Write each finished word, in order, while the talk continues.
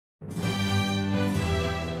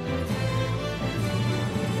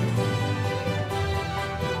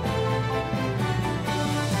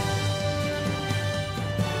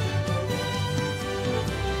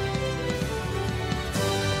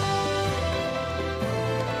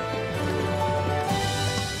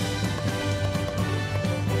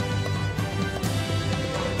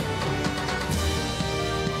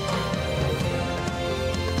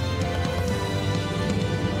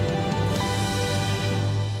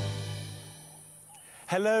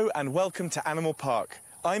Hello and welcome to Animal Park.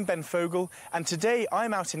 I'm Ben Fogle and today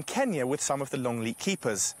I'm out in Kenya with some of the Longleat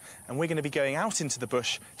keepers, and we're going to be going out into the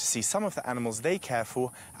bush to see some of the animals they care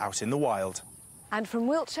for out in the wild. And from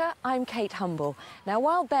Wiltshire, I'm Kate Humble. Now,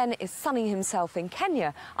 while Ben is sunning himself in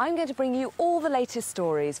Kenya, I'm going to bring you all the latest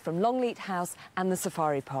stories from Longleat House and the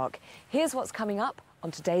Safari Park. Here's what's coming up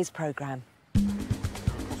on today's programme.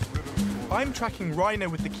 I'm tracking rhino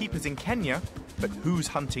with the keepers in Kenya, but who's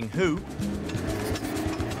hunting who?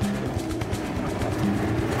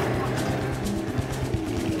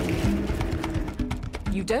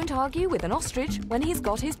 You don't argue with an ostrich when he's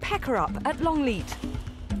got his pecker up at Longleat.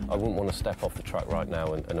 I wouldn't want to step off the track right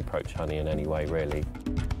now and approach Honey in any way, really.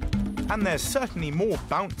 And there's certainly more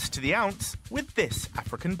bounce to the ounce with this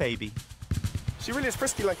African baby. She really is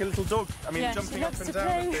frisky like a little dog. I mean, jumping up and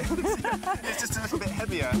down. It's just a little bit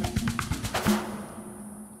heavier.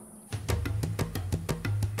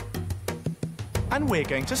 And we're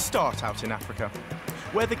going to start out in Africa,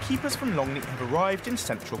 where the keepers from Longleat have arrived in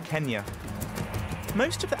central Kenya.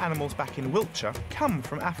 Most of the animals back in Wiltshire come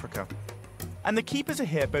from Africa, and the keepers are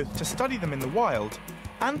here both to study them in the wild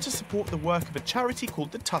and to support the work of a charity called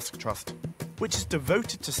the Tusk Trust, which is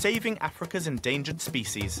devoted to saving Africa's endangered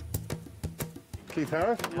species. Keith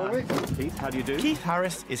Harris, Longleat. Keith, how do you do? Keith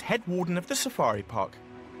Harris is head warden of the Safari Park.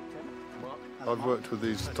 I've worked with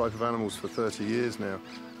these type of animals for 30 years now,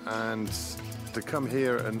 and to come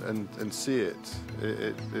here and see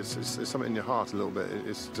it's something in your heart a little bit.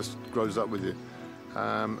 It just grows up with you.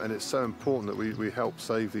 And it's so important that we help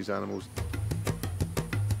save these animals.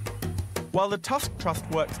 While the Tusk Trust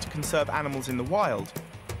works to conserve animals in the wild,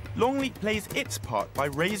 Longleat plays its part by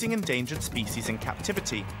raising endangered species in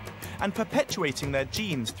captivity and perpetuating their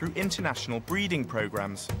genes through international breeding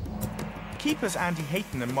programmes. Keepers Andy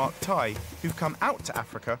Hayton and Mark Tye, who've come out to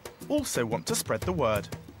Africa, also want to spread the word.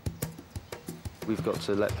 We've got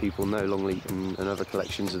to let people know, Longleat and other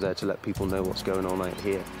collections are there to let people know what's going on out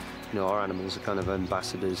here. You know, our animals are kind of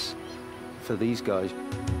ambassadors for these guys.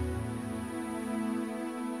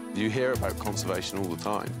 You hear about conservation all the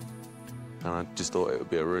time, and I just thought it would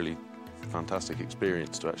be a really fantastic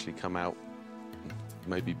experience to actually come out,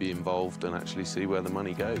 maybe be involved and actually see where the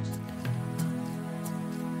money goes.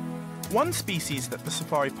 One species that the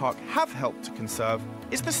Safari Park have helped to conserve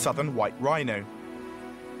is the southern white rhino.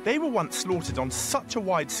 They were once slaughtered on such a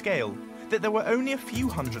wide scale that there were only a few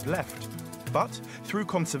hundred left. But through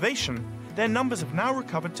conservation, their numbers have now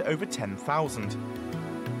recovered to over 10,000.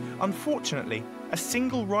 Unfortunately, a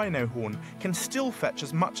single rhino horn can still fetch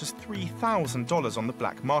as much as $3,000 on the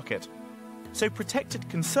black market. So protected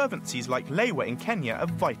conservancies like Lewa in Kenya are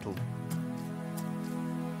vital.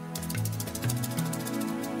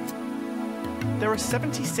 There are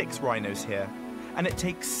 76 rhinos here, and it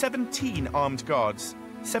takes 17 armed guards,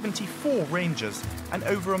 74 rangers, and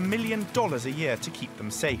over $1 million a year to keep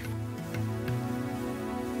them safe.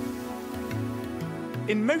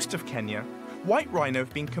 In most of Kenya, white rhino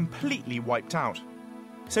have been completely wiped out.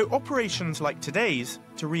 So operations like today's,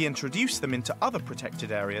 to reintroduce them into other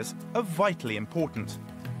protected areas, are vitally important.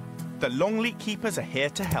 The Longleat keepers are here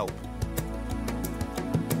to help.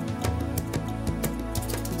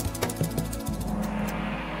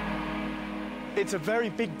 It's a very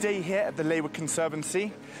big day here at the Lewa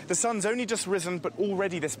Conservancy. The sun's only just risen, but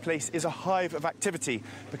already this place is a hive of activity,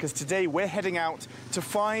 because today we're heading out to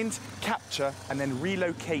find, capture and then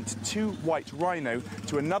relocate 2 white rhino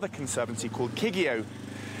to another conservancy called Kigio.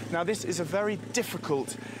 Now this is a very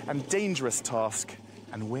difficult and dangerous task,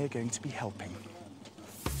 and we're going to be helping.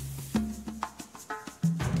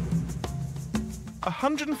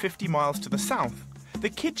 150 miles to the south, the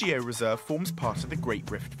Kigio Reserve forms part of the Great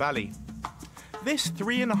Rift Valley. This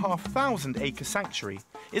 3,500-acre sanctuary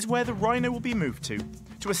is where the rhino will be moved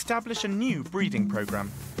to establish a new breeding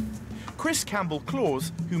programme. Chris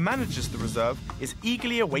Campbell-Claus, who manages the reserve, is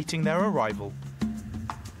eagerly awaiting their arrival.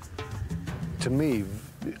 To me,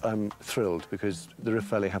 I'm thrilled because the Rift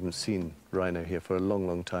Valley haven't seen rhino here for a long,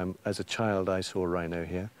 long time. As a child, I saw rhino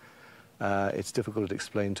here. It's difficult to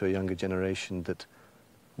explain to a younger generation that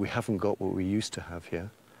we haven't got what we used to have here.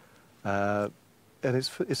 And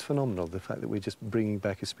it's phenomenal, the fact that we're just bringing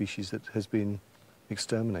back a species that has been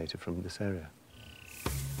exterminated from this area.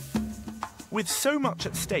 With so much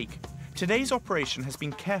at stake, today's operation has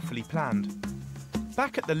been carefully planned.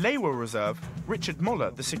 Back at the Lewa Reserve, Richard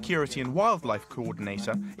Moller, the Security and Wildlife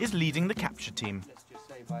Coordinator, is leading the capture team.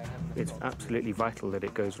 It's absolutely vital that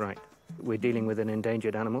it goes right. We're dealing with an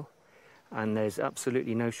endangered animal, and there's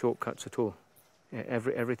absolutely no shortcuts at all.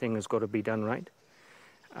 Everything has got to be done right.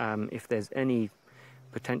 If there's any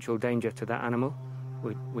potential danger to that animal,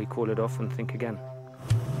 we call it off and think again.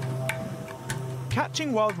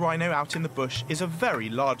 Catching wild rhino out in the bush is a very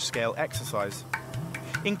large-scale exercise.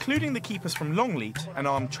 Including the keepers from Longleat and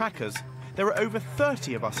armed trackers, there are over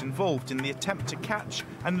 30 of us involved in the attempt to catch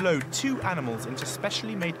and load 2 animals into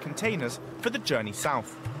specially made containers for the journey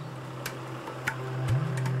south.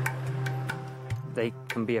 They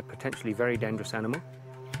can be a potentially very dangerous animal.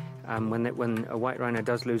 When a white rhino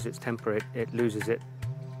does lose its temper, it loses it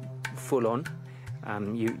full on.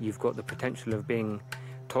 You've got the potential of being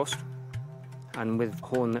tossed, and with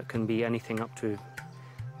horn that can be anything up to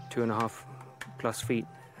 2.5+ feet,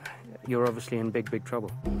 you're obviously in big, big trouble.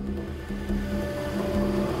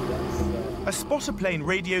 A spotter plane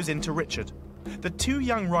radios into Richard. The 2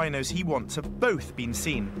 young rhinos he wants have both been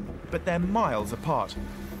seen, but they're miles apart.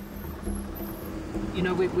 You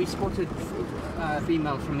know, we spotted a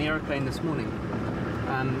female from the aeroplane this morning.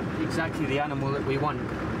 Exactly the animal that we want,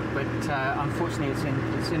 but unfortunately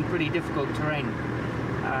it's in pretty difficult terrain.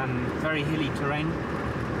 Very hilly terrain.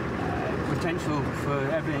 Potential for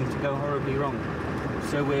everything to go horribly wrong.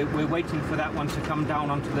 So we're waiting for that one to come down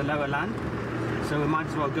onto the lower land. So we might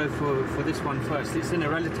as well go for this one first. It's in a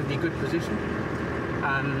relatively good position.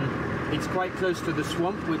 It's quite close to the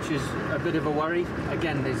swamp, which is a bit of a worry.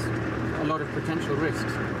 Again, there's a lot of potential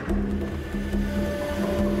risks.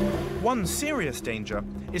 One serious danger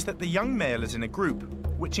is that the young male is in a group,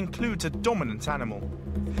 which includes a dominant animal.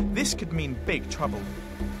 This could mean big trouble.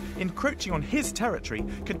 Encroaching on his territory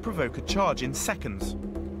could provoke a charge in seconds.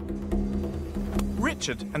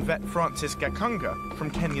 Richard and vet Francis Gakunga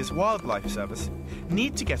from Kenya's Wildlife Service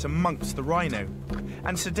need to get amongst the rhino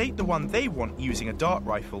and sedate the one they want using a dart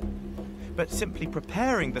rifle. But simply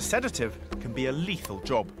preparing the sedative can be a lethal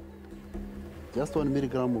job. Just 1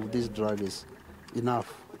 milligram of this drug is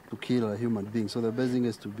enough to kill a human being, so the best thing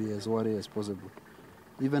is to be as wary as possible.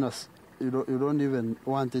 Even as you don't even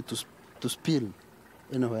want it to spill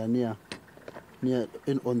anywhere near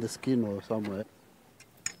on the skin or somewhere.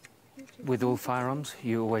 With all firearms,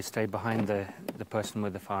 you always stay behind the person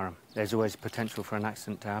with the firearm. There's always potential for an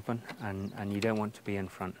accident to happen, and you don't want to be in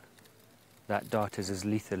front. That dart is as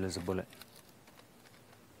lethal as a bullet.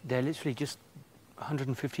 They're literally just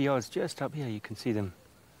 150 yards just up here, you can see them.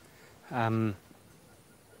 And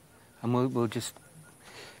we'll just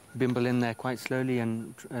bimble in there quite slowly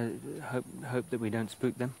and hope that we don't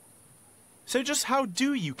spook them. So just how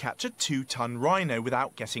do you catch a 2-ton rhino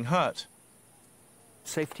without getting hurt?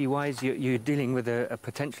 Safety-wise, you're dealing with a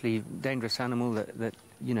potentially dangerous animal that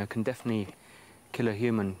you know can definitely kill a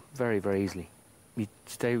human very, very easily. You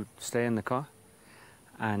stay in the car,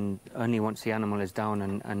 and only once the animal is down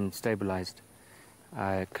and stabilised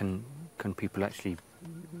can people actually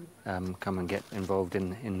come and get involved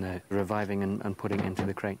in the reviving and putting it into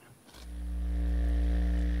the crate.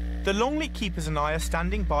 The Longleat keepers and I are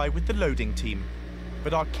standing by with the loading team,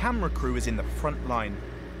 but our camera crew is in the front line.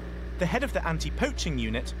 The head of the anti-poaching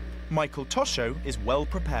unit, Michael Tosho, is well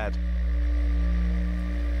prepared.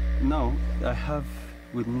 Now, I have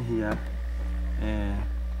with me here,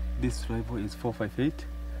 this rifle is 4.58,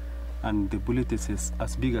 and the bullet is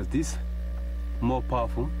as big as this, more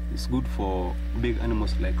powerful. It's good for big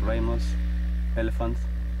animals like rhinos, elephants,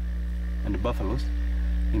 and buffaloes.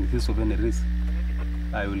 In case of any risk,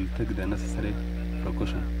 I will take the necessary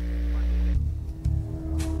precaution.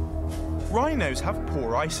 Rhinos have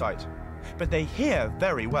poor eyesight, but they hear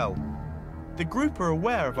very well. The group are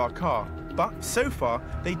aware of our car, but so far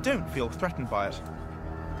they don't feel threatened by it.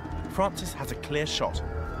 Francis has a clear shot.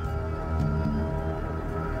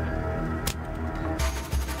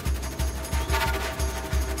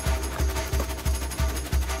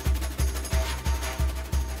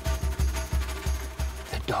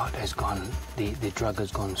 The dart has gone, the drug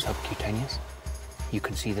has gone subcutaneous. You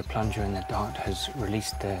can see the plunger in the dart has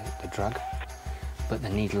released the drug, but the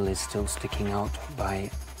needle is still sticking out by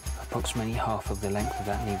approximately half of the length of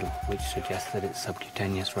that needle, which suggests that it's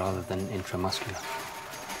subcutaneous rather than intramuscular.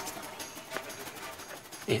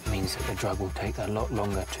 It means that the drug will take a lot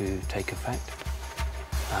longer to take effect.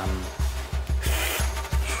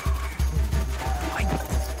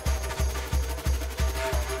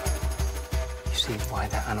 You see why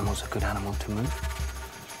that animal's a good animal to move?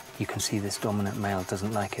 You can see this dominant male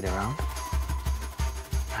doesn't like it around,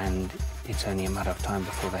 and it's only a matter of time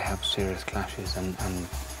before they have serious clashes, and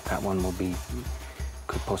that one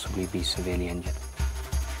could possibly be severely injured.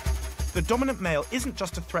 The dominant male isn't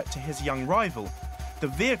just a threat to his young rival. The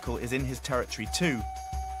vehicle is in his territory too.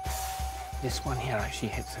 This one here actually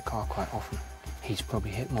hits the car quite often. He's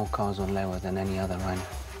probably hit more cars on Lewa than any other rhino.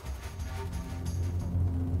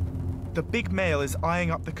 The big male is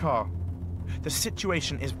eyeing up the car. The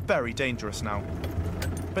situation is very dangerous now.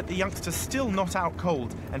 But the youngster's still not out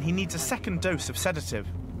cold, and he needs a second dose of sedative.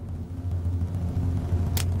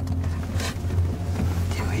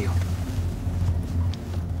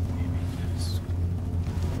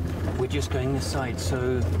 We're just going this side,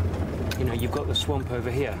 so, you know, you've got the swamp over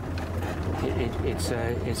here. It's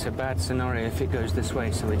a bad scenario if it goes this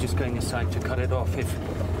way, so we're just going this side to cut it off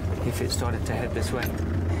if it started to head this way.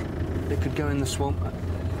 It could go in the swamp,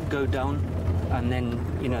 go down, and then,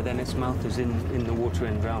 you know, then its mouth is in the water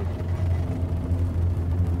and drown.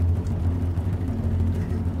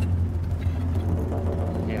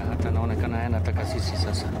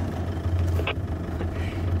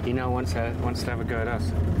 He now wants to have a go at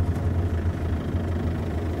us.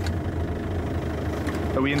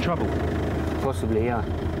 Are we in trouble? Possibly, yeah.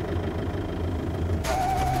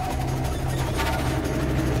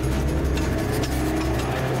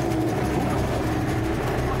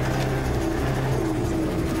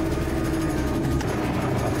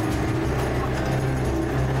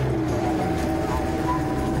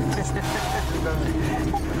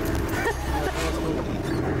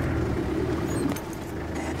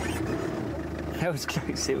 That was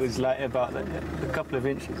close. It was like about a couple of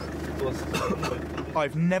inches.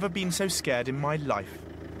 I've never been so scared in my life.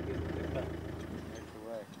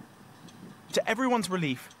 To everyone's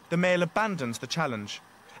relief, the male abandons the challenge,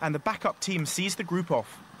 and the backup team sees the group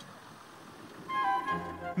off.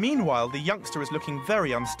 Meanwhile, the youngster is looking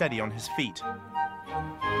very unsteady on his feet.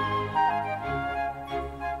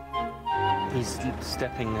 He's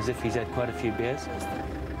stepping as if he's had quite a few beers.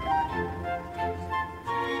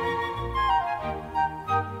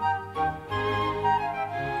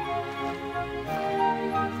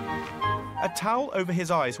 A towel over his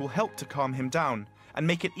eyes will help to calm him down and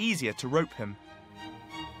make it easier to rope him.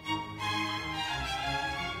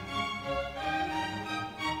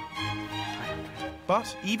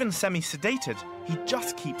 But even semi-sedated, he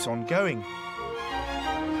just keeps on going.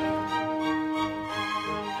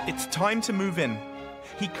 It's time to move in.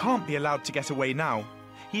 He can't be allowed to get away now.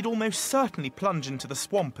 He'd almost certainly plunge into the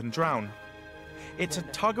swamp and drown. It's a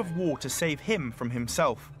tug of war to save him from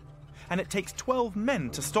himself, and it takes 12 men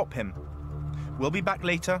to stop him. We'll be back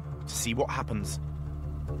later to see what happens.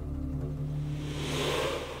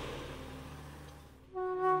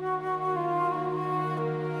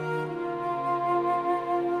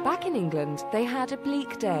 Back in England, they had a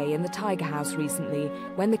bleak day in the tiger house recently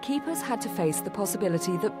when the keepers had to face the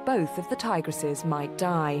possibility that both of the tigresses might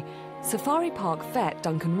die. Safari Park vet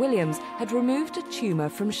Duncan Williams had removed a tumour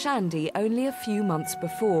from Shandy only a few months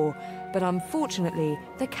before, but unfortunately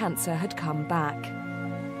the cancer had come back.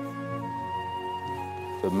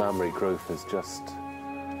 The mammary growth is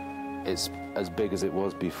it's as big as it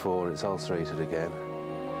was before. It's ulcerated again.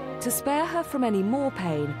 To spare her from any more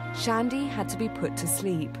pain, Shandy had to be put to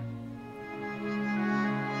sleep.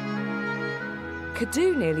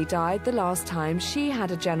 Kadu nearly died the last time she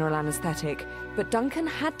had a general anaesthetic, but Duncan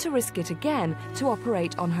had to risk it again to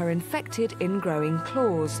operate on her infected ingrowing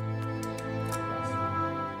claws.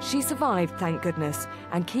 She survived, thank goodness,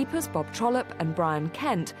 and keepers Bob Trollope and Brian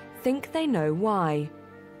Kent think they know why.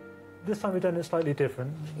 This time we've done it slightly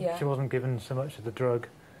different. Yeah. She wasn't given so much of the drug,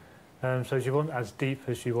 so she wasn't as deep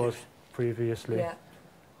as she was previously. Yeah.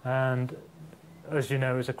 And as you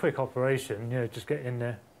know, it's a quick operation. You know, just get in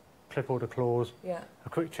there, clip all the claws, Yeah. a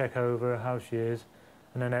quick check over how she is,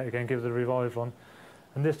 and then out again, give the revive on.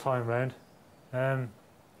 And this time round,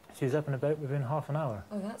 she's up and about within half an hour.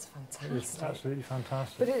 Oh, that's fantastic. It's absolutely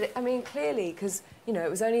fantastic. But I mean, clearly, because, you know, it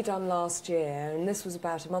was only done last year, and this was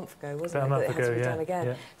about a month ago, wasn't it? About a month that it had to be ago, done again.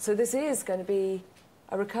 yeah. So this is going to be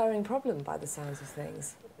a recurring problem by the sounds of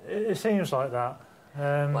things. It seems like that.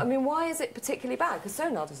 Well, I mean, why is it particularly bad? Because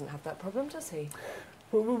Sonar doesn't have that problem, does he?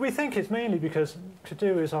 Well, we think it's mainly because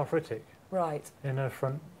Kadu is arthritic Right. in her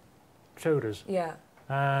front shoulders. Yeah.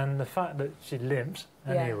 And the fact that she limps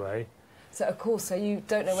anyway. So, of course, so you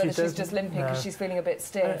don't know whether she's just limping because she's feeling a bit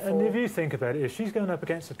stiff. And if you think about it, if she's going up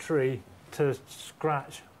against a tree to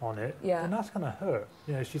scratch on it, Yeah. then that's going to hurt.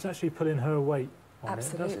 You know, she's actually putting her weight on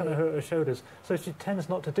Absolutely. it. That's going to hurt her shoulders. So she tends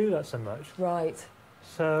not to do that so much. Right.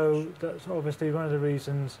 So that's obviously one of the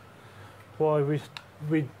reasons why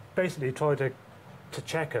we basically try to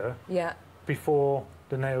check her Yeah. before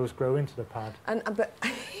the nails grow into the pad. But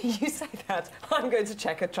you say that, I'm going to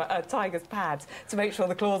check a tiger's pads to make sure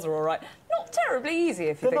the claws are all right. Not terribly easy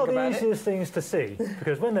if you They're think not about the easiest things to see,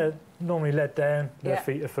 because when they're normally let down, their Yeah.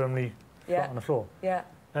 feet are firmly flat on the floor. Yeah.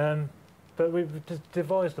 But we've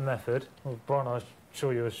devised a method, well, Brian, I'll show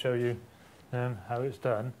you how it's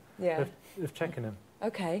done, Yeah. of checking them.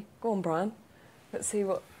 OK, go on, Brian. Let's see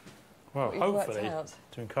what Well, what you've worked hopefully, out?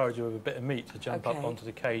 to encourage her with a bit of meat to jump up onto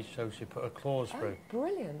the cage so she put her claws through.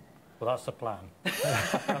 Brilliant. Well, that's the plan.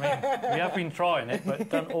 I mean, we have been trying it, but it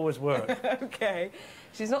doesn't always work. OK.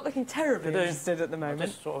 She's not looking terribly interested at the moment. I'll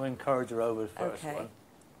just sort of encourage her over the first one.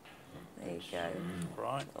 There you go.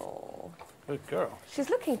 Right. Oh. Good girl. She's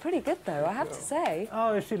looking pretty good, though, I have to say.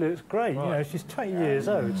 Oh, she looks great. Right. You know, she's 20 years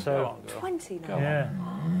old, so... 20 now? Yeah.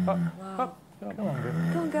 Wow. Come on,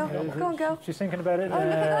 girl. Go on, girl. Go on, girl. She's thinking about it. Oh, look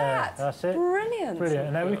at that. That's it. Brilliant. Brilliant.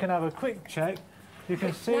 And now we can have a quick check. You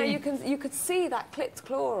can see... Now you could see that clipped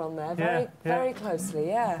claw on there very closely,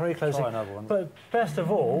 Very closely. Try another one. But best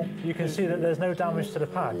of all, you can see that there's no damage to the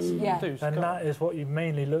pads. Yeah. And that is what you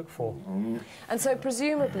mainly look for. And so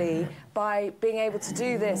presumably, by being able to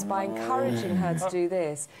do this, by encouraging her to do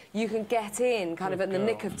this, you can get in kind of in the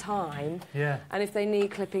nick of time. Yeah. And if they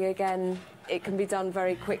need clipping again, it can be done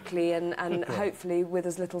very quickly and hopefully with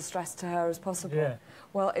as little stress to her as possible. Yeah.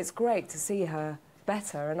 Well, it's great to see her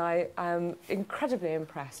better, and I am incredibly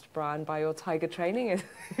impressed, Brian, by your tiger training.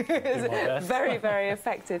 It's very, very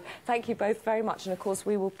effective. Thank you both very much, and of course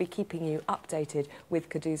we will be keeping you updated with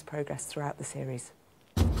Kadoo's progress throughout the series.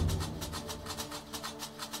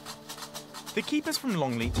 The keepers from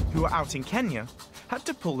Longleat, who were out in Kenya, had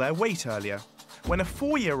to pull their weight earlier when a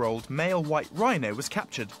 4-year-old male white rhino was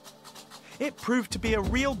captured. It proved to be a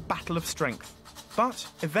real battle of strength, but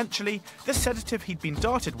eventually the sedative he'd been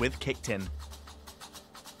darted with kicked in.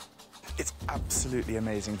 It's absolutely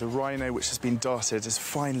amazing. The rhino, which has been darted, is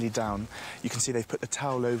finally down. You can see they've put the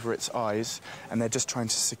towel over its eyes and they're just trying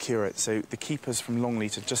to secure it. So the keepers from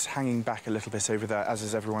Longleat are just hanging back a little bit over there, as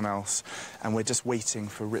is everyone else. And we're just waiting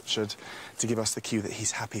for Richard to give us the cue that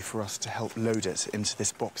he's happy for us to help load it into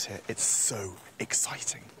this box here. It's so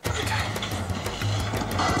exciting. Okay.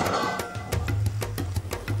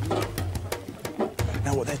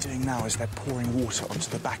 Now what they're doing now is they're pouring water onto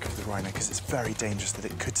the back of the rhino because it's very dangerous that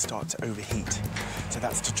it could start to overheat. So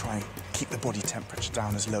that's to try and keep the body temperature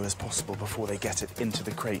down as low as possible before they get it into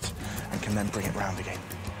the crate and can then bring it round again.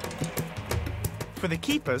 For the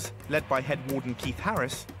keepers, led by head warden Keith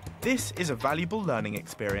Harris, this is a valuable learning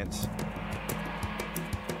experience.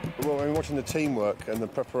 Well, I mean, watching the teamwork and the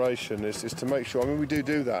preparation is to make sure, I mean, we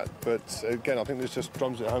do that, but again, I think this just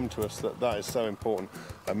drums it home to us that is so important,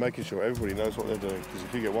 and making sure everybody knows what they're doing, because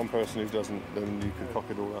if you get one person who doesn't, then you can cock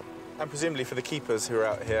it all up. And presumably for the keepers who are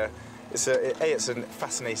out here, it's a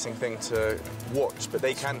fascinating thing to watch, but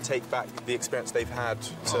they can take back the experience they've had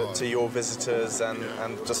to your visitors and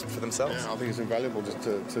just for themselves. Yeah, I think it's invaluable just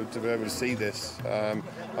to be able to see this. I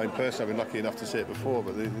mean, personally, I've been lucky enough to see it before,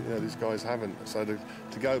 but these guys haven't. So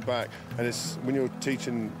to go back, and it's when you're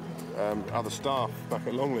teaching other staff back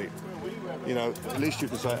at Longleat, you know, at least you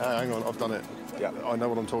can say, hey, hang on, I've done it. Yeah, I know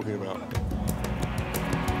what I'm talking about.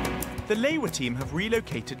 The Lewa team have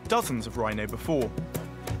relocated dozens of rhino before,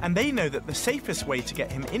 and they know that the safest way to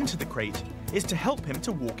get him into the crate is to help him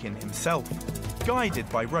to walk in himself, guided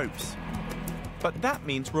by ropes. But that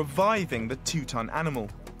means reviving the 2-ton animal,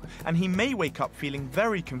 and he may wake up feeling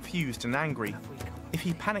very confused and angry. If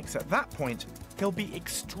he panics at that point, he'll be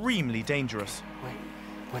extremely dangerous. Wait,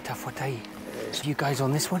 what are you guys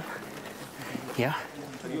on this one? Yeah?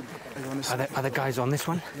 Are the guys on this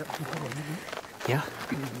one? Yeah?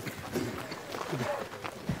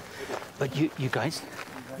 But you guys,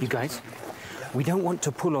 we don't want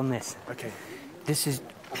to pull on this. Okay. This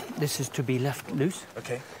is to be left loose.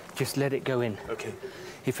 Okay. Just let it go in. Okay.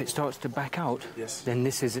 If it starts to back out, yes, then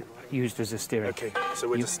this is used as a steering. Okay, so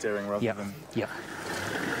we're just steering rather than... Yeah.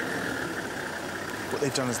 What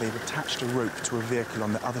they've done is they've attached a rope to a vehicle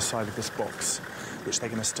on the other side of this box, which they're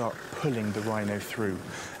going to start pulling the rhino through.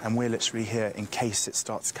 And we're literally here in case it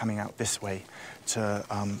starts coming out this way to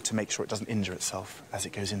make sure it doesn't injure itself as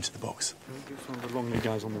it goes into the box. Can we get some of the Longleat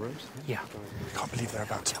guys on the ropes? Yeah. I can't believe they're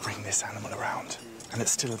about to bring this animal around, and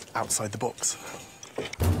it's still outside the box.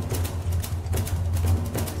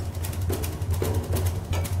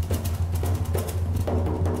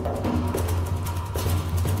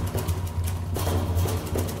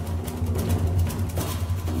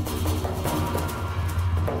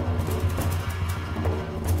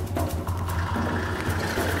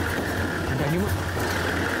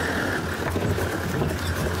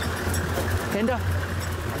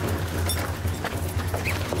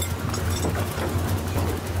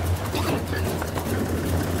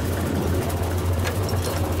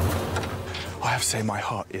 Say my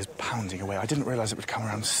heart is pounding away. I didn't realise it would come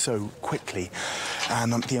around so quickly,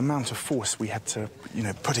 and the amount of force we had to,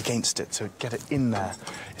 put against it to get it in there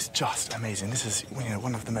is just amazing. This is,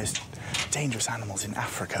 one of the most dangerous animals in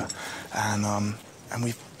Africa, and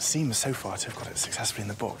we've seemed so far to have got it successfully in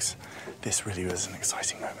the box. This really was an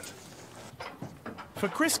exciting moment. For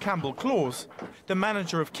Chris Campbell-Claus, the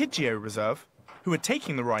manager of Kidgeo Reserve, who are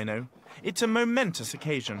taking the rhino, it's a momentous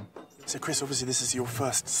occasion. So, Chris, obviously this is your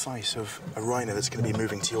first sight of a rhino that's going to be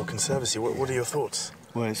moving to your conservancy. What are your thoughts?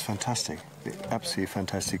 Well, it's fantastic. Absolutely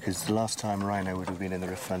fantastic, because the last time rhino would have been in the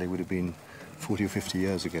Rift Valley would have been 40 or 50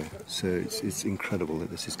 years ago. So it's incredible that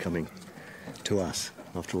this is coming to us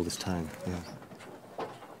after all this time. Yeah.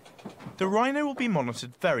 The rhino will be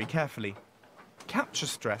monitored very carefully. Capture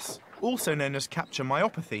stress, also known as capture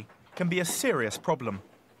myopathy, can be a serious problem.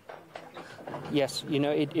 Yes, you know,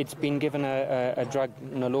 it's been given a drug,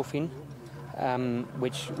 nolofin,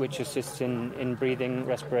 which assists in breathing,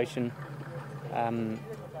 respiration.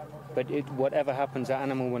 But whatever happens, the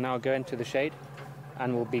animal will now go into the shade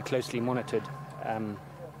and will be closely monitored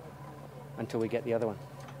until we get the other one.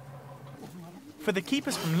 For the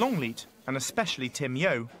keepers from Longleat, and especially Tim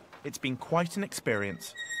Yeo, it's been quite an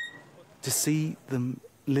experience. To see them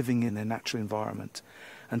living in their natural environment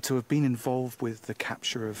and to have been involved with the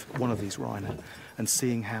capture of one of these rhino and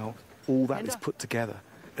seeing how all that is put together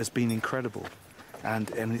has been incredible.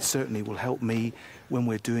 And it certainly will help me when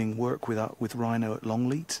we're doing work with rhino at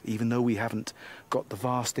Longleat, even though we haven't got the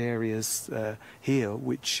vast areas here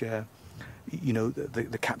which you know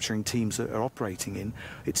the capturing teams are operating in.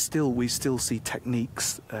 We still see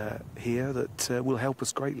techniques here that will help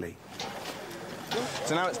us greatly.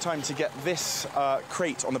 So now it's time to get this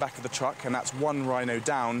crate on the back of the truck, and that's one rhino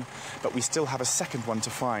down, but we still have a second one to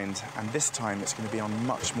find, and this time it's going to be on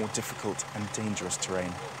much more difficult and dangerous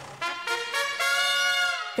terrain.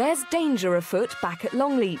 There's danger afoot back at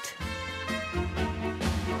Longleat.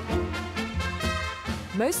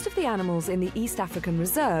 Most of the animals in the East African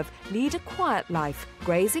Reserve lead a quiet life,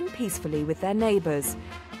 grazing peacefully with their neighbours.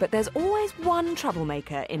 But there's always one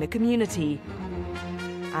troublemaker in a community.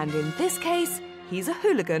 And in this case, he's a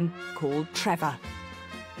hooligan called Trevor.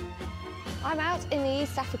 I'm out in the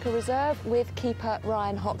East Africa Reserve with keeper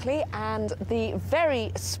Ryan Hockley and the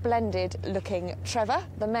very splendid-looking Trevor,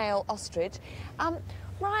 the male ostrich.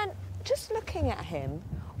 Ryan, just looking at him,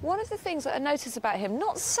 one of the things that I notice about him,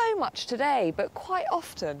 not so much today, but quite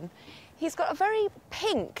often, he's got a very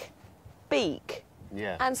pink beak.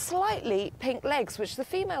 Yeah. And slightly pink legs, which the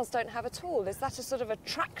females don't have at all. Is that a sort of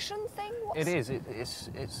attraction thing? It is.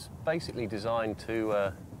 It's basically designed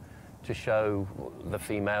to show the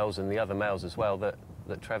females and the other males as well that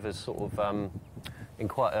Trevor's sort of in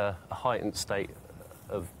quite a heightened state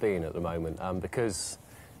of being at the moment, because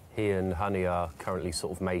he and Honey are currently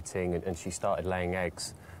sort of mating, and she started laying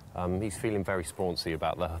eggs. He's feeling very spawnsy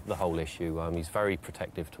about the whole issue. He's very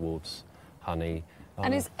protective towards Honey.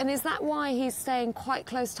 And is that why he's staying quite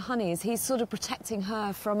close to Honey? Is he sort of protecting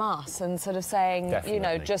her from us and sort of saying, Definitely. you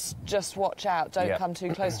know, just watch out, don't come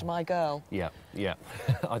too close to my girl? Yeah.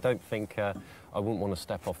 I don't think I wouldn't want to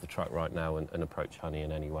step off the truck right now and approach Honey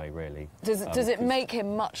in any way, really. Does it make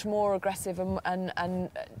him much more aggressive and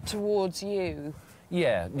towards you?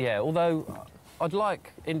 Yeah. Although I'd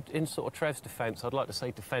like, in sort of Trev's defence, I'd like to say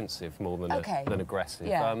defensive more than aggressive.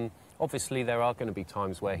 Yeah. Obviously, there are going to be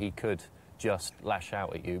times where he could just lash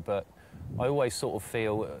out at you, but I always sort of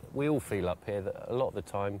feel, we all feel up here, that a lot of the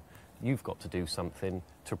time you've got to do something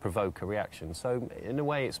to provoke a reaction. So in a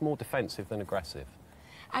way it's more defensive than aggressive.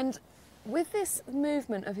 And with this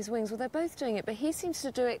movement of his wings, well, they're both doing it, but he seems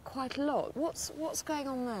to do it quite a lot. What's going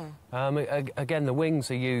on there? Again, the wings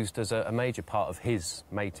are used as a major part of his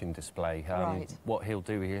mating display. Right. What he'll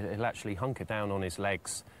do, he'll actually hunker down on his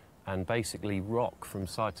legs and basically rock from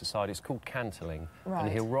side to side. It's called cantling. Right.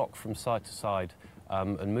 And he'll rock from side to side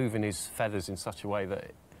and moving his feathers in such a way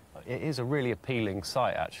that it is a really appealing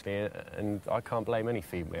sight, actually, and I can't blame any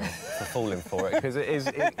female for falling for it, because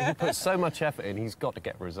he puts so much effort in. He's got to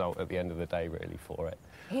get a result at the end of the day, really, for it.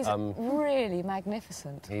 He's really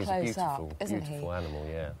magnificent he's close a up, isn't he? beautiful animal,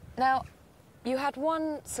 yeah. Now, you had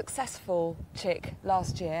one successful chick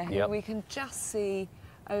last year who we can just see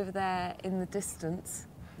over there in the distance,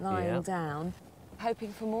 lying down.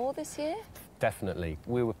 Hoping for more this year? Definitely.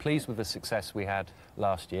 We were pleased with the success we had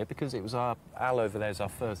last year because it was Al over there's our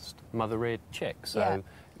first mother-reared chick. So,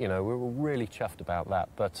 you know, we were really chuffed about that.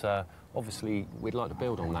 But obviously, we'd like to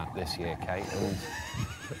build on that this year, Kate. And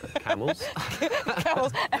camels.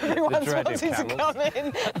 Camels. Everyone's wanting to come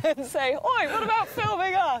in and say, oi, what about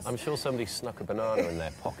filming us? I'm sure somebody snuck a banana in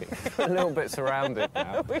their pocket. A little bit surrounded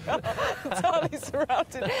now. We are totally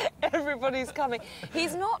surrounded. Everybody's coming.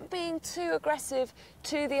 He's not being too aggressive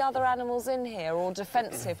to the other animals in here or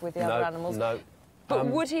defensive with the other animals. No. But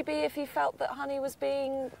would he be if he felt that Honey was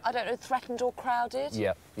being, I don't know, threatened or crowded?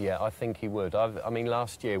 Yeah, I think he would. I mean,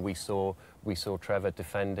 last year we saw Trevor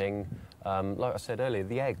defending, like I said earlier,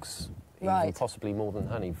 the eggs. even possibly more than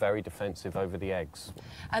honey. Very defensive over the eggs.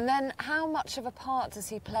 And then how much of a part does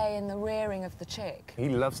he play in the rearing of the chick? He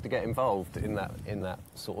loves to get involved in that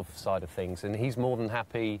sort of side of things, and he's more than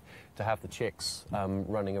happy to have the chicks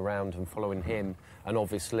running around and following him. And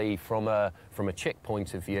obviously, from a chick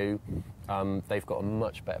point of view, they've got a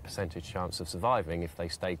much better percentage chance of surviving if they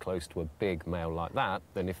stay close to a big male like that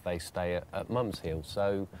than if they stay at mum's heel.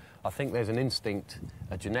 So I think there's an instinct,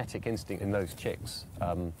 a genetic instinct in those chicks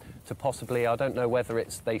to possibly, I don't know whether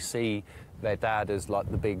it's they see their dad as like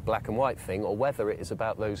the big black and white thing, or whether it is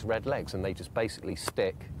about those red legs and they just basically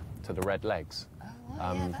stick to the red legs.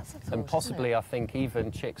 Yeah, that's a thought, and possibly, isn't it? I think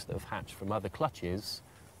even chicks that have hatched from other clutches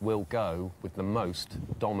will go with the most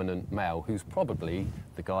dominant male, who's probably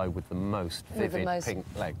the guy with the most vivid pink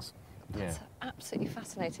legs. That's absolutely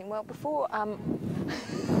fascinating. Well, before I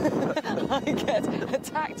get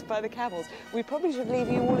attacked by the camels, we probably should leave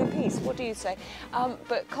you all in peace. What do you say?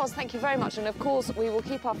 But, Cos, thank you very much. And, of course, we will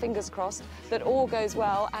keep our fingers crossed that all goes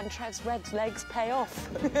well and Trev's red legs pay off.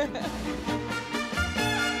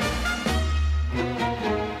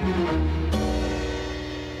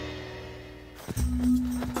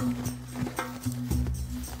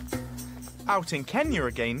 Out in Kenya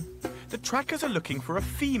again, the trackers are looking for a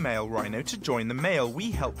female rhino to join the male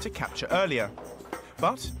we helped to capture earlier.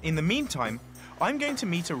 But, in the meantime, I'm going to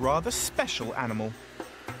meet a rather special animal.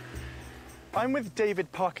 I'm with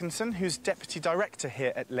David Parkinson, who's Deputy Director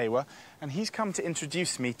here at Lewa, and he's come to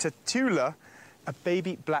introduce me to Tula, a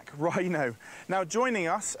baby black rhino. Now, joining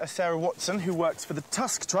us are Sarah Watson, who works for the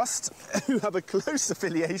Tusk Trust, who have a close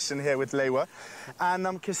affiliation here with Lewa, and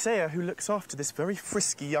Kisea, who looks after this very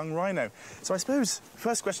frisky young rhino. So I suppose,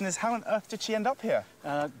 first question is, how on earth did she end up here?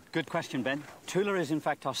 Good question, Ben. Tula is, in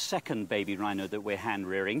fact, our second baby rhino that we're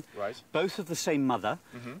hand-rearing. Right. Both of the same mother,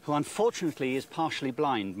 who unfortunately is partially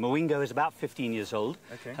blind. Mwingo is about 15 years old,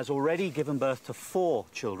 has already given birth to 4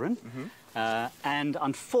 children, and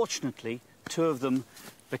unfortunately, 2 of them,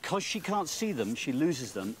 because she can't see them, she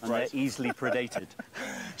loses them, and they're easily predated.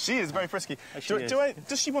 She is very frisky.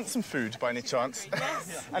 Does she want some food by any chance?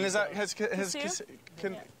 Yes. And is that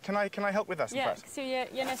can I help with that? Yeah. So you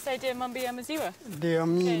say de mambia maziwa. De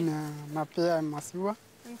amina mapea maziwa.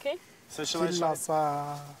 Okay. So shall I?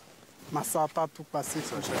 Masata tu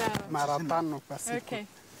pasiku. Maratano pasiku. Okay.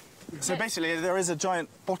 So basically, there is a giant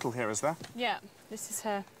bottle here, is there? Yeah. This is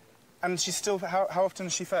her. And she's still. How often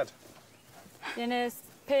is she fed?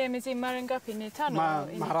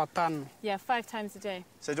 Maratano. Yeah, 5 times a day.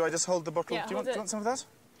 So do I just hold the bottle? Yeah, do you want some of that?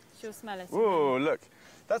 She'll smell it. Oh, look.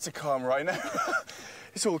 That's a calm rhino.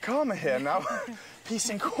 It's all calmer here now.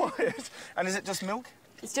 Peace and quiet. And is it just milk?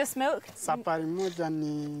 It's just milk. Safari moja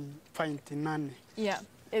ni pinti 8. Yeah.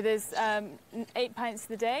 It is 8 pints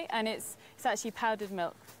a day, and it's actually powdered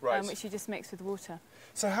milk, which you just mix with water.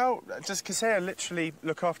 So how does Kisea literally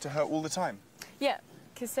look after her all the time? Yeah.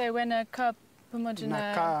 Kisea when a cub. Yeah,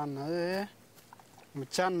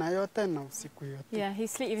 he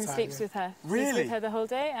even sleeps with her. Really? He's with her the whole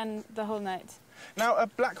day and the whole night. Now, a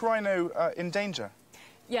black rhino in danger?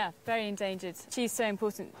 Yeah, very endangered. She's so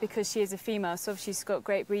important because she is a female, so she's got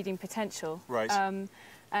great breeding potential. Right.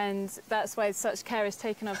 And that's why such care is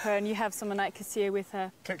taken of her, and you have someone like Kisea with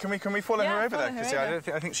her. Can we follow her over there, Kisea?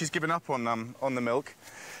 I think she's given up on the milk.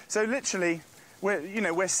 So literally,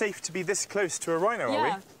 we're safe to be this close to a rhino, are we?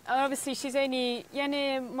 Yeah. Obviously, she's only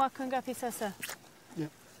yene mwaka ngapi sasa? Yeah.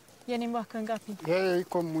 Yene mwaka ngapi? Yeah,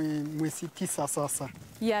 iko mwezi 9 sasa.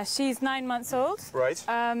 Yeah, she's 9 months old. Right.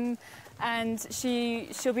 And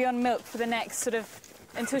she'll be on milk for the next sort of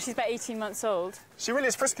until she's about 18 months old. She really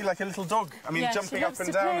is frisky, like a little dog. I mean, jumping up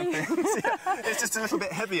and down and things. Yeah, it's just a little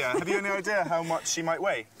bit heavier. Have you any idea how much she might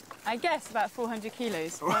weigh? I guess about 400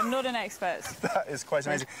 kilos. I'm not an expert. That is quite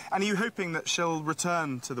amazing. And are you hoping that she'll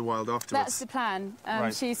return to the wild afterwards? That's the plan.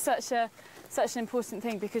 Right. She's such an important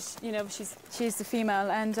thing because she's the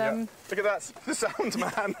female and. Look at that, the sound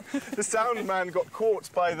man. The sound man got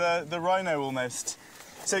caught by the rhino almost.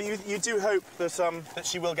 So you do hope that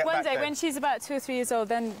she will get back one day there. when she's about 2 or 3 years old,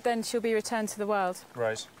 then she'll be returned to the wild.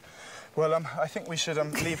 Right. Well, I think we should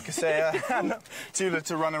leave Kisea and Tula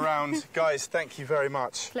to run around. Guys, thank you very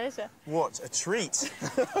much. Pleasure. What a treat.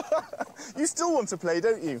 You still want to play,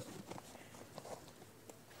 don't you?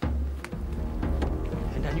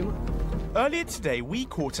 Earlier today, we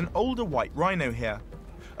caught an older white rhino here,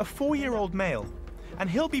 a 4-year-old male, and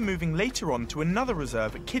he'll be moving later on to another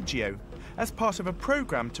reserve at Kidgio as part of a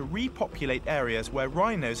programme to repopulate areas where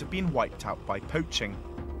rhinos have been wiped out by poaching.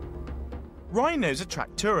 Rhinos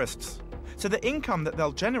attract tourists, so the income that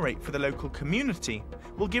they'll generate for the local community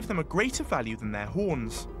will give them a greater value than their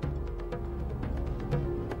horns.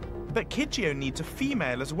 But Kidgio needs a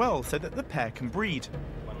female as well so that the pair can breed.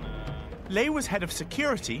 Leeuwen's head of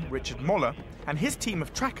security, Richard Moller, and his team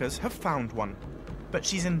of trackers have found one. But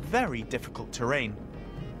she's in very difficult terrain.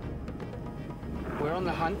 We're on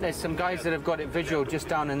the hunt. There's some guys that have got it visual just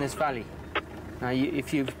down in this valley. Now, you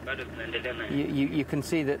can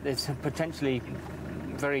see that there's a potentially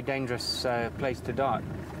very dangerous place to dart.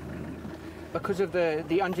 Because of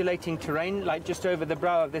the undulating terrain, like just over the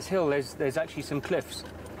brow of this hill, there's actually some cliffs.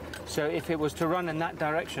 So if it was to run in that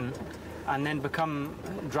direction and then become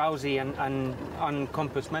drowsy and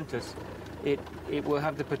uncompass mentis, it will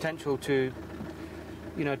have the potential to,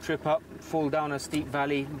 you know, trip up, fall down a steep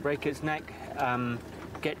valley, break its neck,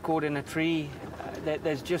 get caught in a tree.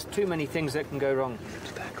 There's just too many things that can go wrong.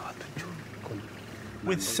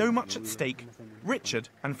 With so much at stake, Richard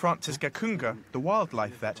and Francis Gakunga, the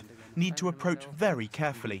wildlife vet, need to approach very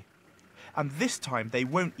carefully. And this time they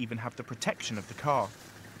won't even have the protection of the car.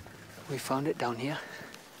 We found it down here.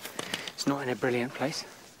 It's not in a brilliant place.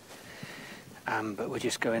 But we'll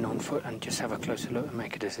just go in on foot and just have a closer look and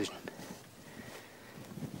make a decision.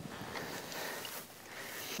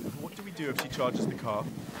 What do we do if she charges the car?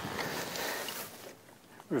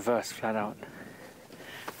 Reverse, flat out.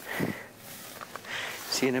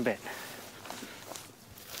 See you in a bit.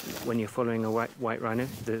 When you're following a white rhino,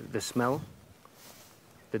 the smell,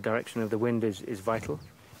 the direction of the wind is vital.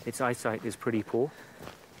 Its eyesight is pretty poor.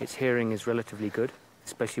 Its hearing is relatively good,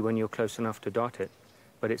 especially when you're close enough to dart it.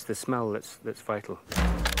 But it's the smell that's vital.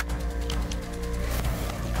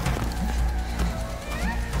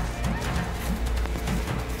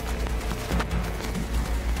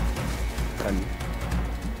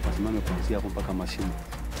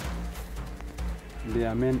 There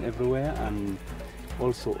are men everywhere and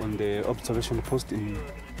also on the observation post in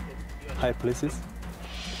high places,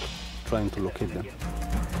 trying to locate them.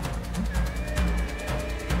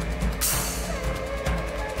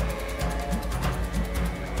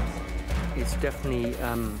 It's definitely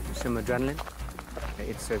some adrenaline.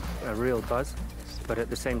 It's a real buzz, but at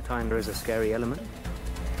the same time there is a scary element.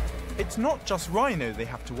 It's not just rhino they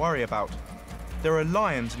have to worry about. There are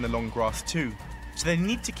lions in the long grass too, so they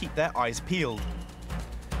need to keep their eyes peeled.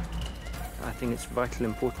 I think it's vitally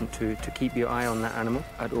important to keep your eye on that animal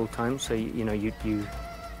at all times. So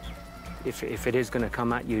if it is going to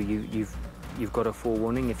come at you, you've got a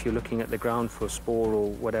forewarning. If you're looking at the ground for a spore or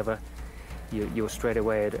whatever, you're straight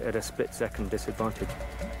away at a split-second disadvantage.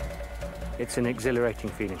 It's an exhilarating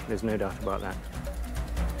feeling. There's no doubt about that.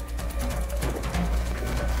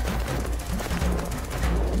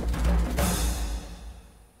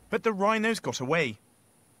 But the rhinos got away.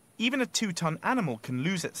 Even a 2-ton animal can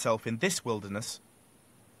lose itself in this wilderness.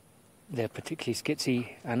 They're particularly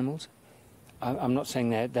skitsy animals. I'm not saying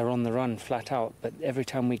they're on the run flat out, but every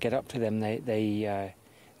time we get up to them, they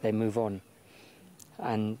move on.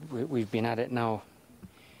 And we've been at it now,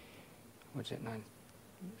 what's it now?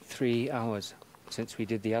 3 hours since we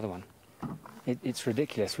did the other one. It's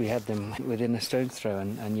ridiculous. We had them within a stone's throw,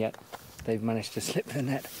 and yet they've managed to slip the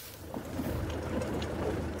net.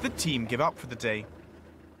 The team give up for the day.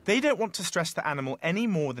 They don't want to stress the animal any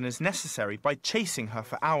more than is necessary by chasing her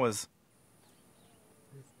for hours.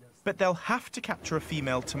 But they'll have to capture a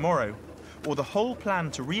female tomorrow, or the whole plan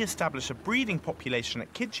to re-establish a breeding population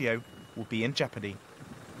at Kidgio will be in jeopardy.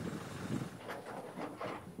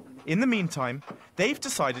 In the meantime, they've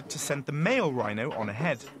decided to send the male rhino on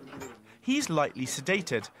ahead. He's lightly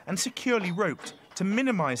sedated and securely roped to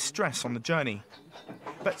minimise stress on the journey.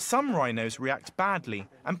 But some rhinos react badly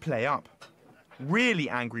and play up. Really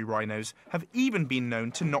angry rhinos have even been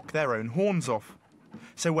known to knock their own horns off.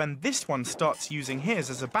 So when this one starts using his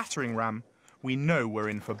as a battering ram, we know we're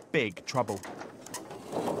in for big trouble.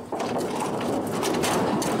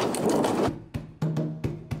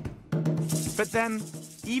 But then,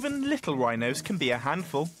 even little rhinos can be a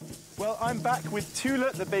handful. Well, I'm back with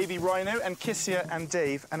Tula, the baby rhino, and Kissia and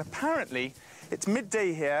Dave, and apparently it's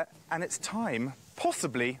midday here and it's time,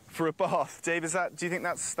 possibly, for a bath. Dave, do you think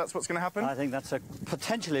that's what's going to happen? I think that's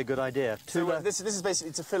potentially a good idea. So this is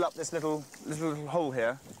basically to fill up this little hole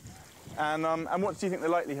here. And what do you think the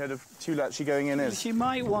likelihood of Tula actually going in is? She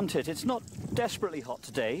might want it. It's not desperately hot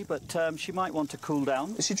today, but she might want to cool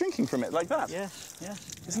down. Is she drinking from it like that? Yes, yes.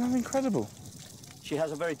 Isn't that incredible? She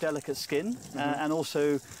has a very delicate skin, and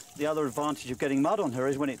also the other advantage of getting mud on her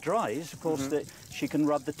is when it dries, of course, that she can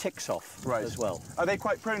rub the ticks off as well. Are they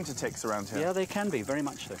quite prone to ticks around here? Yeah, they can be, very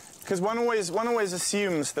much so. Because one always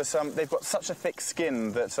assumes that they've got such a thick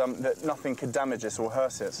skin that that nothing could damage it or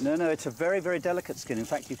hurt it. No, it's a very, very delicate skin. In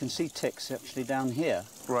fact, you can see ticks actually down here.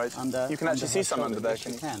 Right. You can actually see some under there. Yes,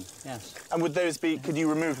 you can. Yes. And would those be? Could you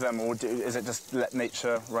remove them, or is it just let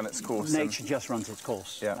nature run its course? Nature just runs its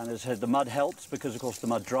course. Yeah. And as I said, the mud helps because, of course, the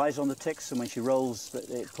mud dries on the ticks, and when she rolls,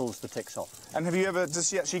 it pulls the ticks off. And have you ever? Does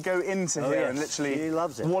she actually go into here and literally she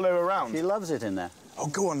loves it. Wallow around? She loves it in there. Oh,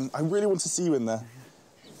 go on! I really want to see you in there.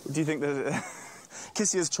 Do you think that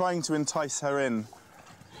Kissy is trying to entice her in?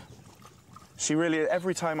 She really,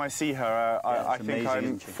 every time I see her, I think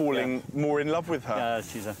I'm falling more in love with her. Yeah,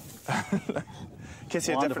 she's a...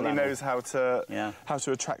 Kissy definitely knows how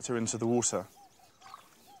to attract her into the water.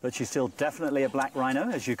 But she's still definitely a black rhino,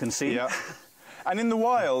 as you can see. Yeah. And in the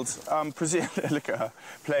wild, look at her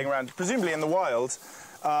playing around. Presumably in the wild,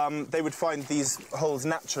 they would find these holes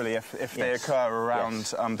naturally if they occur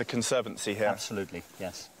around the conservancy here. Absolutely,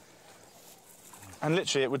 yes. And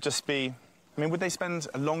literally, it would just be... I mean, would they spend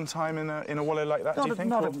a long time in a wallow like that, do you think?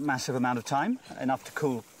 Not a massive amount of time, enough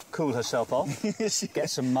to cool herself off,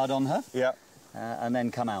 get some mud on her, and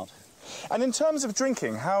then come out. And in terms of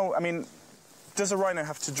drinking, how... I mean, does a rhino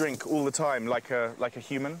have to drink all the time like a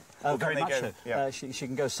human? Oh, very much so. Yeah. She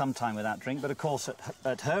can go some time without drink, but of course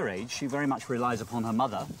at her age she very much relies upon her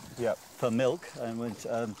mother for milk,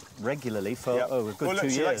 and regularly for a good 2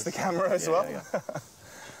 years. She likes the camera as well.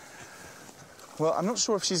 Well, I'm not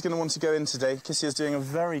sure if she's going to want to go in today. Kissy is doing a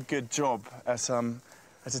very good job at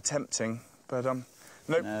attempting, but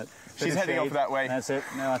nope, she's heading off that way. That's it.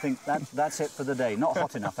 No, I think that's it for the day. Not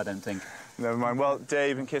hot enough, I don't think. Never mind. Well,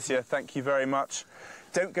 Dave and Kissy, thank you very much.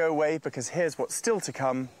 Don't go away, because here's what's still to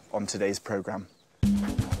come on today's programme.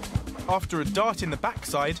 After a dart in the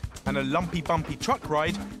backside and a lumpy, bumpy truck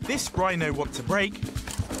ride, this rhino wants a break. He's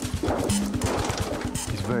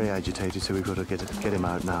very agitated, so we've got to get him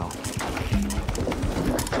out now.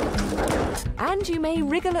 And you may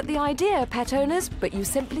wriggle at the idea, pet owners, but you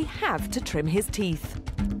simply have to trim his teeth.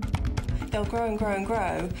 They'll grow and grow and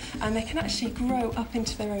grow, and they can actually grow up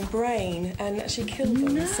into their own brain and actually kill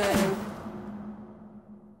them. No. So.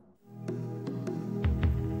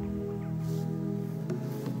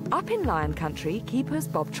 Up in Lion Country, keepers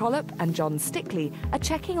Bob Trollope and John Stickley are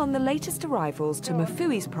checking on the latest arrivals to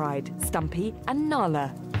Mafui's Pride, Stumpy and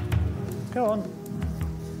Nala. Go on.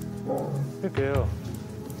 Good girl.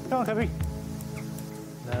 Come on, Cubby.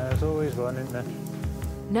 There's always one, isn't there?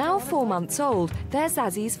 Now 4 months old, they're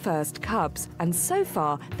Zazzie's first cubs, and so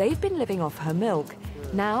far they've been living off her milk.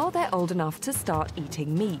 Now they're old enough to start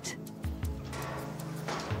eating meat.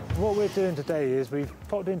 What we're doing today is we've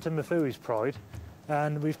popped into Mafui's Pride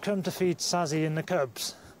and we've come to feed Zazzie and the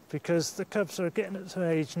cubs, because the cubs are getting to an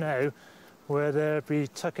age now where they'll be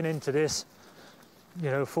tucking into this, you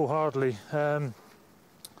know, full-heartedly.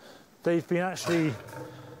 They've been actually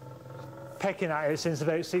pecking at it since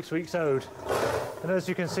about 6 weeks old. And as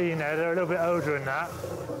you can see now, they're a little bit older than that.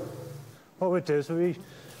 What we do is we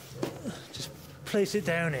just place it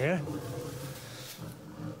down here,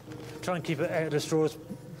 try and keep it out of the straw as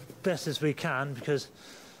best as we can, because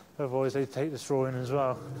otherwise they take the straw in as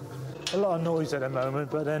well. A lot of noise at the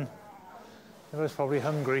moment, but then they're most probably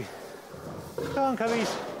hungry. Come on,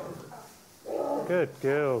 cubbies. Good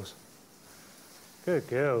girls. Good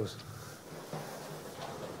girls.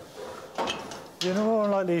 You're more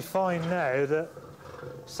than likely to find now that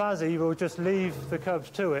Zazzie will just leave the cubs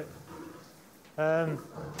to it. The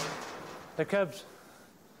cubs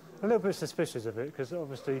are a little bit suspicious of it, because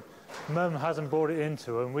obviously Mum hasn't brought it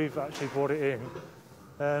into them, we've actually brought it in.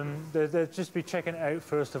 They'll just be checking it out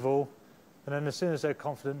first of all, and then as soon as they're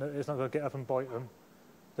confident that it's not going to get up and bite them,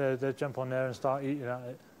 they'll jump on there and start eating at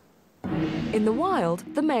it. In the wild,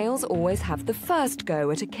 the males always have the first go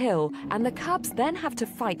at a kill, and the cubs then have to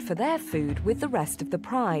fight for their food with the rest of the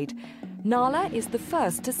pride. Nala is the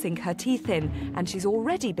first to sink her teeth in, and she's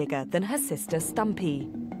already bigger than her sister Stumpy.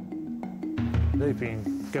 They've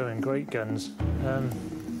been going great guns.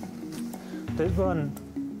 There's one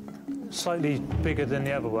slightly bigger than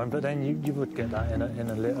the other one, but then you would get that in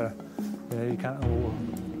a litter. You know, you can't all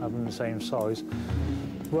have them the same size.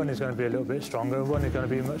 One is going to be a little bit stronger, one is going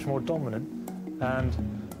to be much more dominant. And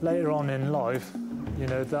later on in life, you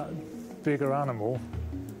know, that bigger animal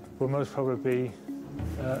will most probably be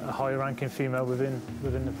a high-ranking female within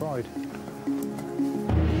the pride.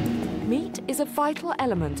 Meat is a vital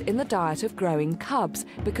element in the diet of growing cubs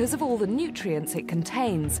because of all the nutrients it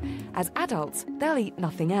contains. As adults, they'll eat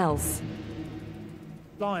nothing else.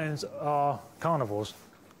 Lions are carnivores.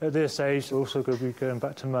 At this age, they're also going to be going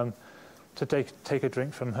back to Mum to take a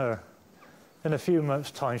drink from her. In a few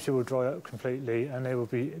months' time, she will dry up completely and they will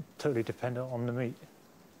be totally dependent on the meat.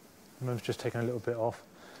 Mum's just taken a little bit off.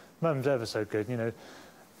 Mum's ever so good, you know.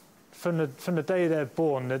 From the day they're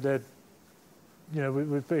born, they're you know,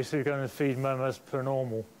 we're basically going to feed Mum as per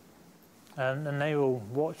normal, and they will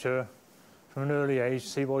watch her from an early age,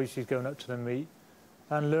 see why she's going up to the meat,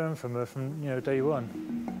 and learn from her from, you know, day one.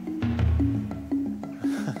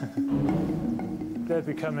 They're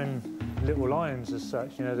becoming little lions as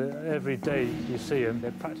such, you know. Every day you see them,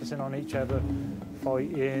 they're practicing on each other,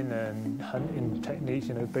 fighting and hunting techniques,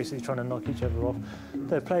 you know, basically trying to knock each other off.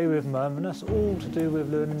 They play with Mum, and that's all to do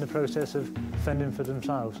with learning the process of fending for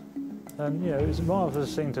themselves. And, you know, it's a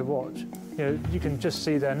marvellous thing to watch. You know, you can just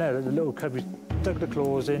see there now that the little cubby dug the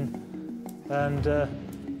claws in, and,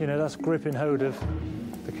 you know, that's gripping hold of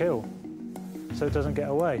the kill, so it doesn't get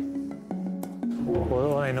away. Well,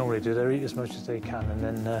 what they normally do, they eat as much as they can, and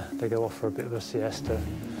then they go off for a bit of a siesta,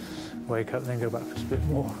 wake up, and then go back for a bit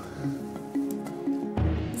more.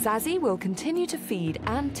 Zazie will continue to feed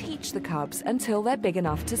and teach the cubs until they're big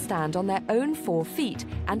enough to stand on their own 4 feet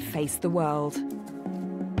and face the world.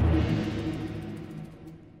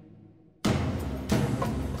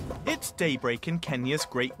 It's daybreak in Kenya's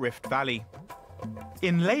Great Rift Valley.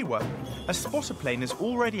 In Lewa, a spotter plane is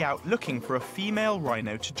already out looking for a female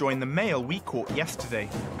rhino to join the male we caught yesterday.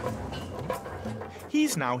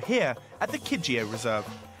 He's now here at the Kijio Reserve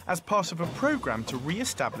as part of a programme to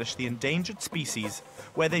re-establish the endangered species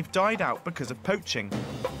where they've died out because of poaching.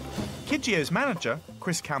 Kijio's manager,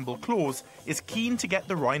 Chris Campbell-Claus, is keen to get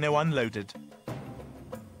the rhino unloaded.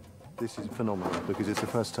 This is phenomenal because it's the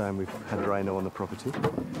first time we've had a rhino on the property.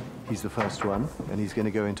 He's the first one, and he's going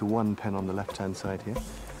to go into one pen on the left-hand side here.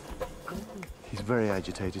 He's very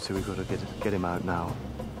agitated, so we've got to get him out now.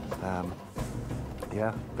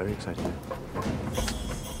 Yeah, very excited.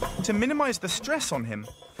 To minimise the stress on him,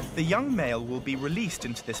 the young male will be released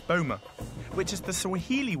into this boma, which is the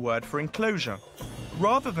Swahili word for enclosure,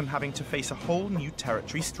 rather than having to face a whole new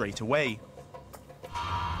territory straight away.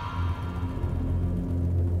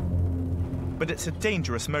 But it's a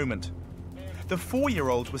dangerous moment. The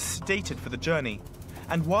 4-year-old was sedated for the journey,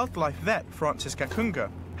 and wildlife vet Francis Gakunga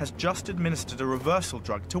has just administered a reversal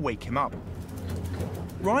drug to wake him up.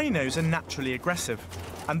 Rhinos are naturally aggressive,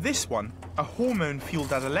 and this one, a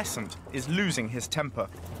hormone-fueled adolescent, is losing his temper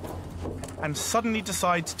and suddenly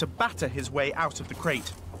decides to batter his way out of the crate,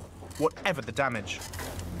 whatever the damage.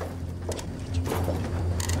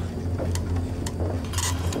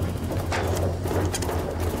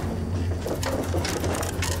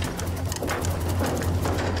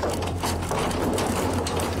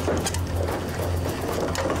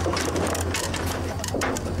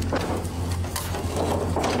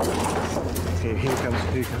 Here he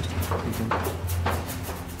comes.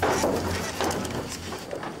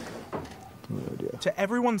 Oh dear. To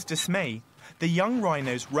everyone's dismay, the young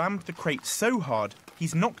rhinos rammed the crate so hard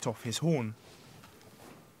he's knocked off his horn.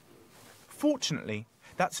 Fortunately,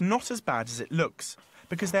 that's not as bad as it looks,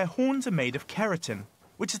 because their horns are made of keratin,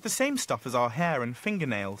 which is the same stuff as our hair and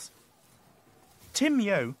fingernails. Tim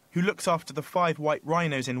Yo, who looks after the 5 white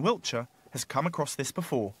rhinos in Wiltshire, has come across this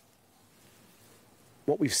before.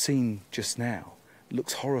 What we've seen just now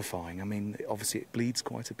looks horrifying. I mean, obviously it bleeds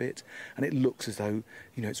quite a bit, and it looks as though,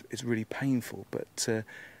 you know, it's really painful, but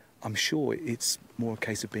I'm sure it's more a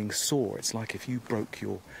case of being sore. It's like if you broke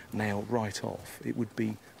your nail right off, it would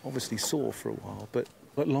be obviously sore for a while. But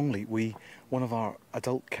at Longleat, one of our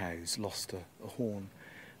adult cows lost a horn,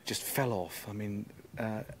 just fell off. I mean,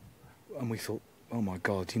 and we thought, oh my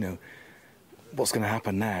God, you know, what's going to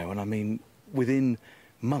happen now? And I mean, within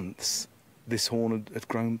months, this horn had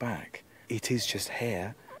grown back. It is just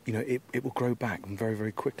hair. You know, it will grow back very,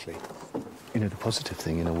 very quickly. You know, the positive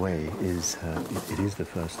thing, in a way, is it is the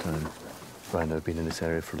first time rhino have been in this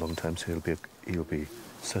area for a long time, so he'll be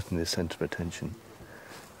certainly a centre of attention.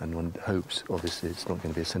 And one hopes, obviously, it's not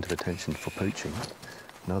going to be a centre of attention for poaching.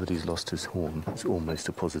 Now that he's lost his horn, it's almost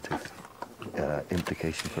a positive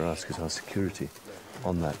implication for us, because our security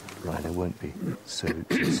on that rhino won't be so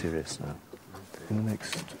serious now. In the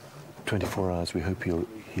next 24 hours, we hope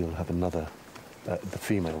he'll have another. The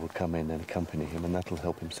female will come in and accompany him, and that'll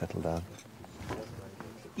help him settle down.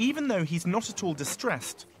 Even though he's not at all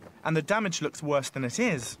distressed, and the damage looks worse than it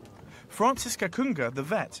is, Francis Gakunga, the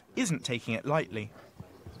vet, isn't taking it lightly.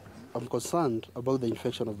 I'm concerned about the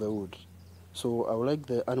infection of the wood. So I would like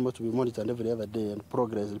the animal to be monitored every other day and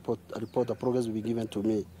report the progress will be given to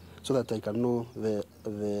me, so that I can know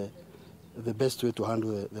the best way to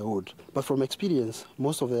handle the wood. But from experience,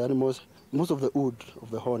 most of the wood of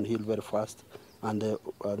the horn heal very fast, and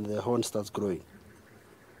the horn starts growing.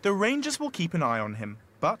 The rangers will keep an eye on him,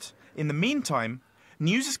 but in the meantime,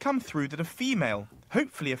 news has come through that a female,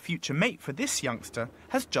 Hopefully a future mate for this youngster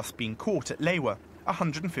has just been caught at Lewa,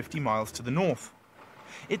 150 miles to the north.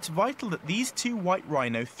 It's vital that these two white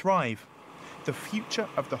rhino thrive. The future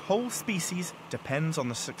of the whole species depends on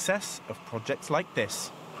the success of projects like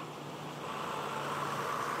this.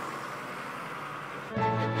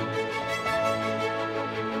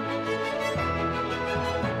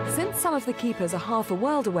 Since some of the keepers are half a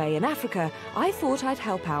world away in Africa, I thought I'd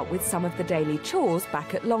help out with some of the daily chores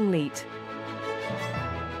back at Longleat.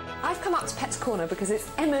 I've come up to Pets Corner because it's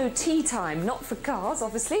MOT time, not for cars,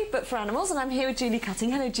 obviously, but for animals, and I'm here with Julie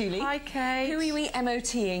Cutting. Hello, Julie. Hi, Kate. Who are we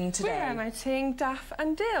MOTing today? We're MOTing Daff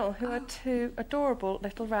and Dill, who are two adorable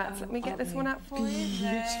little rats. Let me get this one out for you.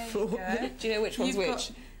 Beautiful. Do you know which one's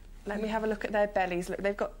which? Let me have a look at their bellies. Look,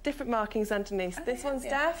 they've got different markings underneath. This one's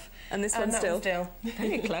Daff, and this one's Dill.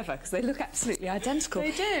 Very clever, because they look absolutely identical.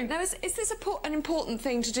 They do. Now, is this an important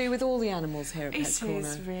thing to do with all the animals here at Pets Corner? It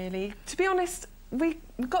is, really. To be honest, we've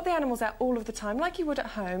got the animals out all of the time, like you would at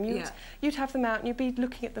home. You'd have them out and you'd be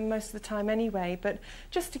looking at them most of the time anyway, but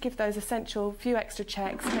just to give those essential few extra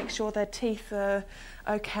checks, make sure their teeth are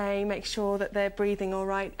OK, make sure that they're breathing all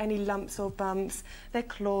right, any lumps or bumps. Their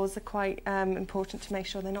claws are quite important to make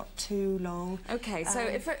sure they're not too long. OK, so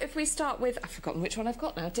if we start with... I've forgotten which one I've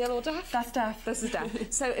got now, Dill or Daff? That's Daff. This is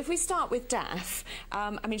Daff. So if we start with Daff,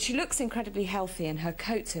 I mean, she looks incredibly healthy and her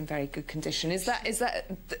coat's in very good condition. Is that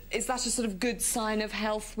a sort of good sign of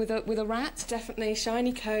health with a rat? Definitely.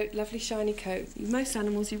 Shiny coat, lovely shiny coat. Most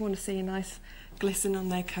animals, you want to see a nice glisten on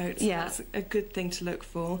their coats. Yeah. That's a good thing to look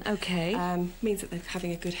for. OK. Means that they're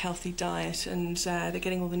having a good healthy diet and they're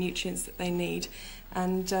getting all the nutrients that they need,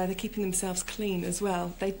 and they're keeping themselves clean as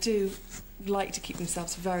well. They do like to keep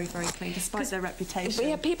themselves very, very clean, despite their reputation. But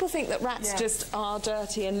yeah, people think that rats just are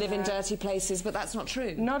dirty and live in dirty places, but that's not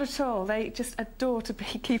true. Not at all. They just adore to be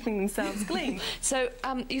keeping themselves clean. So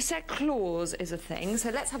you said claws is a thing, so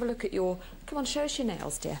let's have a look at your... Come on, show us your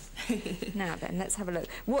nails, dear. Now then, let's have a look.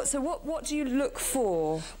 What do you look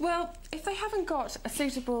for? Well, if they haven't got a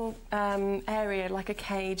suitable area, like a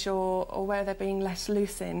cage or where they're being let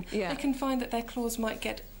loose in, they can find that their claws might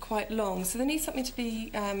get quite long, so they need something to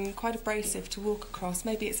be quite abrasive to walk across.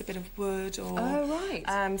 Maybe it's a bit of wood or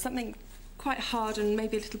something quite hard and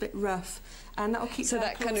maybe a little bit rough, and that'll keep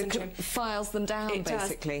their claws in trim. Files them down,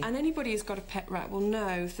 basically. And anybody who's got a pet rat will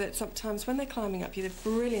know that sometimes when they're climbing up, you're the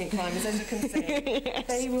brilliant climbers, as you can see.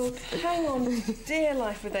 They will hang on dear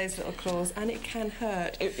life with those little claws, and it can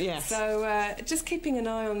hurt. So just keeping an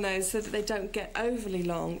eye on those so that they don't get overly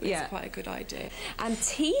long is quite a good idea. And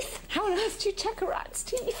teeth? How on earth do you check a rat's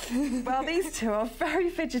teeth? Well, these two are very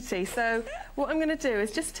fidgety, so what I'm going to do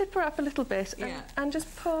is just tip her up a little bit and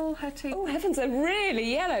just pull her teeth. Oh, heavens, they're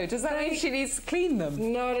really yellow. Does that mean she needs to clean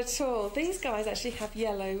them? Not at all. These guys actually have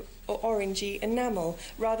yellow or orangey enamel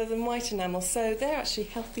rather than white enamel, so they're actually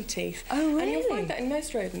healthy teeth. Oh, really? And you'll find that in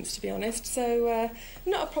most rodents, to be honest, so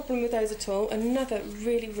not a problem with those at all. Another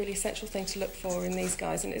really, really essential thing to look for in these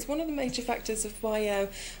guys, and it's one of the major factors of why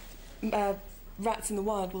rats in the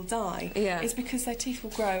wild will die, is because their teeth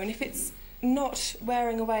will grow, and if it's not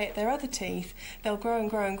wearing away at their other teeth, they'll grow and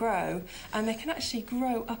grow and grow, and they can actually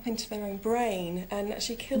grow up into their own brain and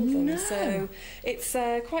actually kill them. So it's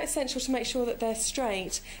quite essential to make sure that they're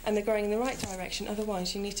straight and they're growing in the right direction,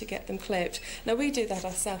 otherwise you need to get them clipped. Now, we do that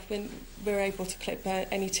ourselves when we're able to clip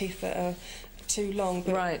any teeth that are too long,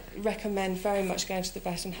 but recommend very much going to the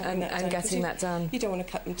vet and having that done. And getting that done. You don't want to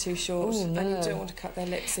cut them too short, and you don't want to cut their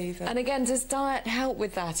lips either. And again, does diet help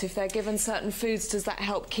with that? If they're given certain foods, does that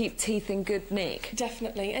help keep teeth in good nick?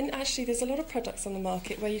 Definitely, and actually there's a lot of products on the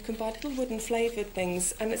market where you can buy little wooden flavoured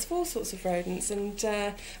things, and it's for all sorts of rodents and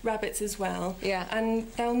rabbits as well. Yeah. And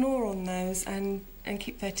they'll gnaw on those and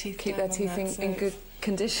keep their teeth in good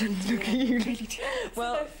condition. Look at you.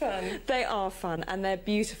 Well, they're fun. They are fun and they're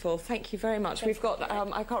beautiful. Thank you very much. We've got,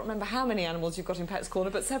 I can't remember how many animals you've got in Pets Corner,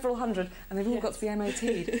 but several hundred, and they've all got to be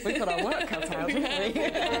MOT'd. We've got our work cut out, haven't we?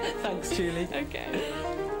 Thanks, Julie. Okay.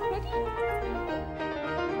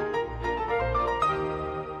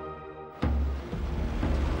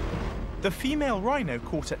 The female rhino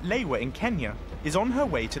caught at Lewa in Kenya is on her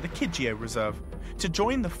way to the Kijio Reserve to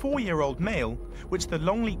join the 4-year-old male, which the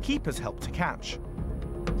Longleat keepers helped to catch.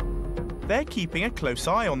 They're keeping a close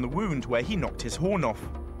eye on the wound where he knocked his horn off.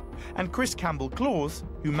 And Chris Campbell-Claus,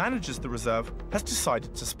 who manages the reserve, has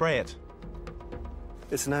decided to spray it.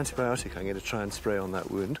 It's an antibiotic I'm going to try and spray on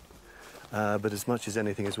that wound, but as much as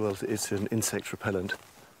anything as well, it's an insect repellent.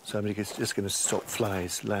 So I'm just going to stop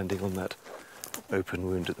flies landing on that open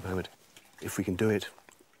wound at the moment. If we can do it,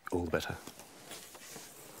 all the better.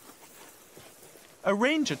 A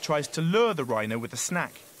ranger tries to lure the rhino with a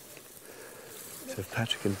snack. So if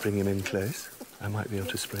Patrick can bring him in close. I might be able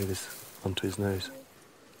to spray this onto his nose.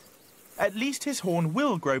 At least his horn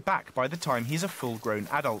will grow back by the time he's a full-grown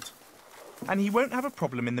adult. And he won't have a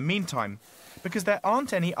problem in the meantime, because there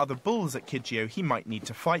aren't any other bulls at Kidgeo he might need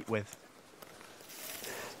to fight with.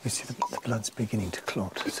 You see, the blood's beginning to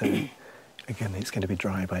clot, so again, it's going to be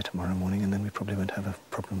dry by tomorrow morning, and then we probably won't have a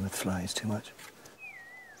problem with flies too much.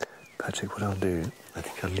 Patrick, what I'll do, I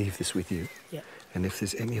think I'll leave this with you. Yeah. And if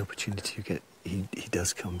there's any opportunity you get, he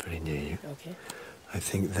does come very near you. Okay. I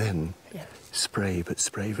think then spray, but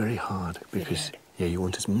spray very hard, because you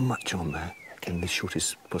want as much on there in the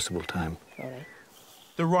shortest possible time. All right.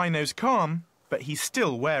 The rhino's calm, but he's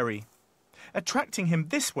still wary. Attracting him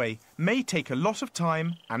this way may take a lot of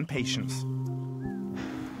time and patience.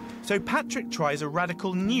 So Patrick tries a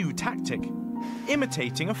radical new tactic,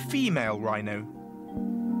 imitating a female rhino.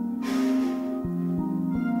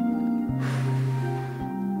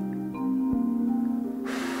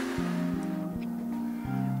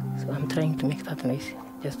 So I'm trying to make that noise,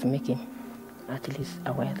 just to make him at least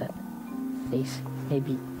aware that there's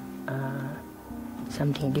maybe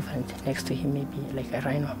something different next to him, maybe like a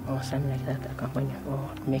rhino or something like that, accompany or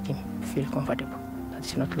make him feel comfortable, that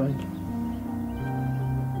he's not lonely.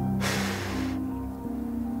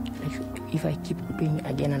 Like if I keep doing it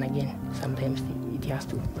again and again, sometimes it has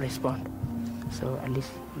to respond. So at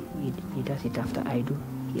least he does it after I do,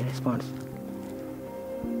 he responds.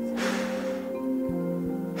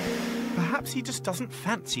 Perhaps he just doesn't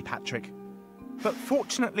fancy Patrick. But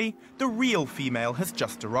fortunately, the real female has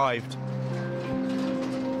just arrived.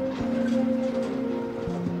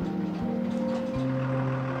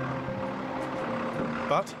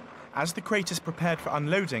 But as the crate is prepared for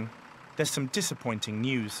unloading, there's some disappointing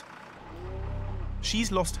news.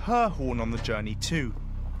 She's lost her horn on the journey too.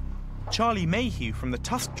 Charlie Mayhew from the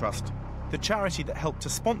Tusk Trust, the charity that helped to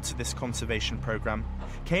sponsor this conservation programme,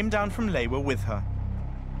 came down from Lewa with her.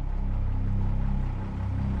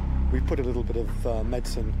 We put a little bit of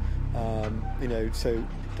medicine, so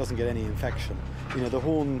it doesn't get any infection. The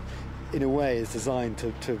horn, in a way, is designed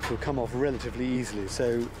to come off relatively easily,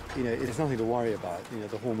 so, there's nothing to worry about.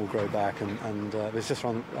 The horn will grow back, and it's just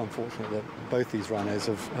unfortunate that both these rhinos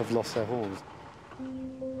have lost their horns.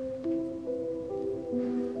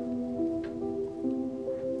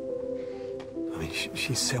 I mean,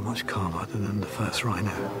 she's so much calmer than the first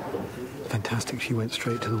rhino. Fantastic, she went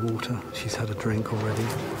straight to the water. She's had a drink already.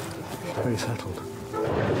 She's very settled.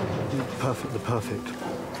 The perfect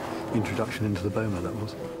introduction into the boma, that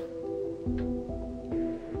was.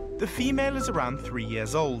 The female is around 3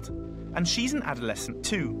 years old, and she's an adolescent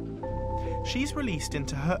too. She's released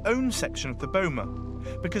into her own section of the boma,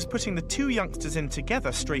 because putting the two youngsters in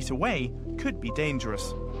together straight away could be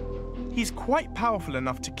dangerous. He's quite powerful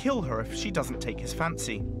enough to kill her if she doesn't take his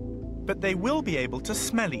fancy. But they will be able to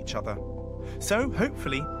smell each other. So,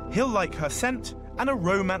 hopefully, he'll like her scent and a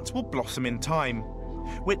romance will blossom in time,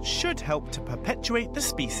 which should help to perpetuate the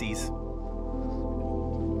species.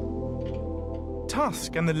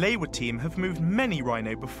 Tusk and the Lewa team have moved many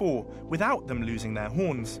rhino before without them losing their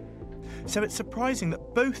horns. So it's surprising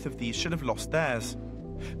that both of these should have lost theirs.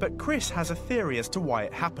 But Chris has a theory as to why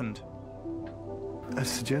it happened. A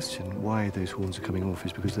suggestion why those horns are coming off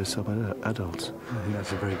is because they're sub-adults. I think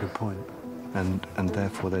that's a very good point. And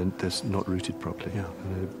therefore they're not rooted properly. Yeah.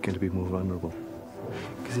 And they're going to be more vulnerable.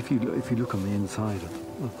 Because if you look on the inside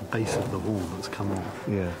of the base of the horn that's come off,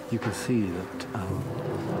 you can see that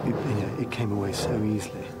it came away so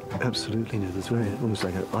easily. Absolutely. There's almost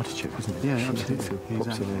like an artichoke, isn't it? Yeah, absolutely.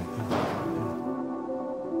 Exactly.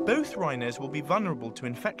 Both rhinos will be vulnerable to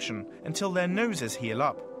infection until their noses heal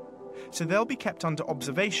up. So they'll be kept under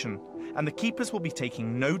observation, and the keepers will be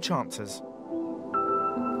taking no chances.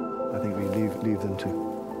 I think we leave them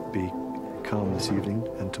to be calm this evening,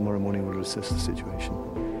 and tomorrow morning we'll assess the situation.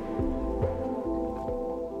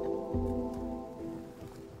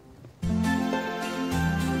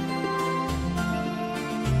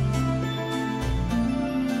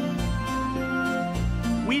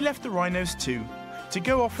 We left the rhinos too, to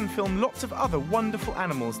go off and film lots of other wonderful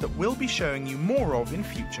animals that we'll be showing you more of in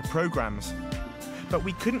future programmes. But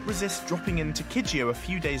we couldn't resist dropping into Kidgeo a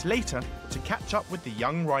few days later to catch up with the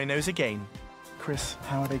young rhinos again. Chris,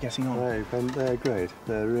 how are they getting on? They're great.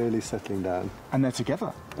 They're really settling down. And they're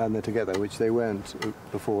together? And they're together, which they weren't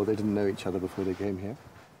before. They didn't know each other before they came here.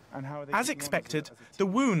 And how are they As expected, the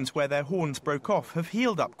wounds where their horns broke off have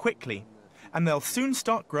healed up quickly, and they'll soon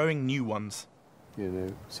start growing new ones.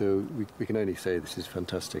 So we can only say this is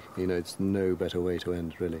fantastic. It's no better way to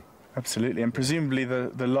end, really. Absolutely, and presumably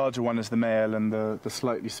the larger one is the male and the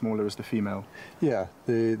slightly smaller is the female. Yeah,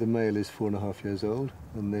 the male is 4.5 years old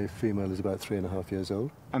and the female is about 3.5 years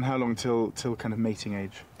old. And how long till kind of mating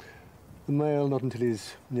age? The male not until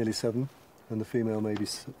he's nearly 7 and the female maybe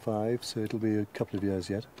 5, so it'll be a couple of years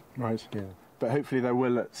yet. Right. Yeah. But hopefully there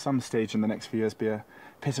will at some stage in the next few years be a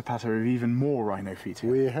pitter-patter of even more rhino feet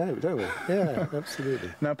here. We hope, don't we? Yeah,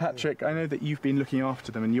 absolutely. Now, Patrick, I know that you've been looking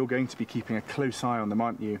after them and you're going to be keeping a close eye on them,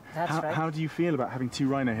 aren't you? That's right. How do you feel about having 2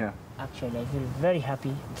 rhino here? Actually, I feel very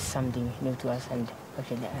happy. It's something new to us, and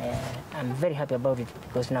actually I'm very happy about it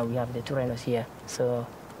because now we have the 2 rhinos here. So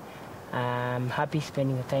I'm happy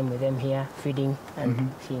spending the time with them here, feeding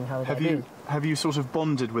and seeing how they're doing. Have you sort of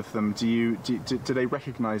bonded with them? Do they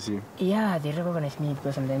recognise you? Yeah, they recognize me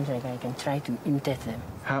because sometimes I can try to imitate them.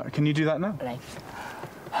 How can you do that now? Like.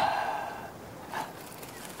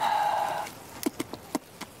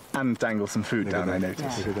 And dangle some food down, I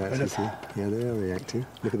noticed. Look at that, you see? Yeah, they are reacting.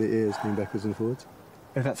 Look at the ears going backwards and forwards.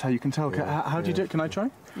 Oh, that's how you can tell. Yeah. How do you do it? Can I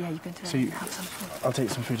try? Yeah, you can try. So have some food. I'll take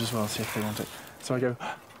some food as well, see if they want it. So I go...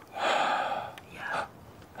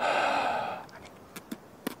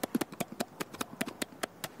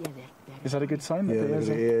 Is that a good sign? Yeah, look at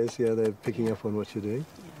the ears. Yeah, they're picking up on what you're doing.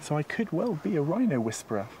 So I could well be a rhino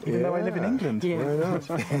whisperer, even though I live in England. Yeah.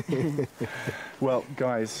 Why not? Well,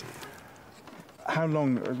 guys, how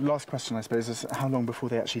long? Last question, I suppose, is how long before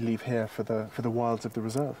they actually leave here for the wilds of the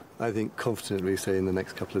reserve? I think confidently say in the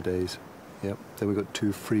next couple of days. Yep. Then we've got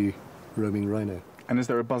 2 free roaming rhino. And is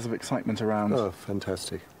there a buzz of excitement around? Oh,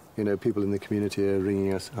 fantastic! You know, people in the community are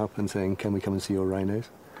ringing us up and saying, "Can we come and see your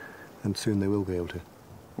rhinos?" And soon they will be able to.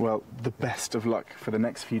 Well, the best of luck for the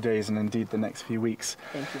next few days and indeed the next few weeks.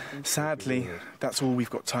 Thank you. Sadly, that's all we've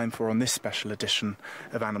got time for on this special edition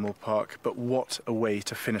of Animal Park, but what a way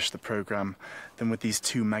to finish the programme than with these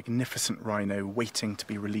 2 magnificent rhino waiting to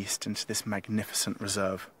be released into this magnificent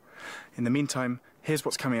reserve. In the meantime, here's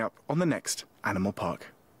what's coming up on the next Animal Park.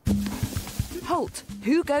 Halt!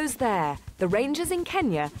 Who goes there? The rangers in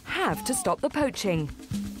Kenya have to stop the poaching.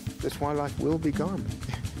 This wildlife will be gone.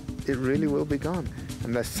 It really will be gone,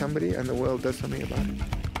 unless somebody in the world does something about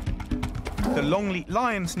it. The Longleat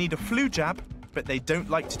lions need a flu jab, but they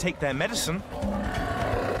don't like to take their medicine.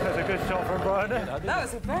 That's a good shot from Brian. That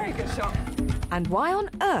was a very good shot. And why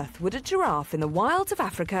on earth would a giraffe in the wilds of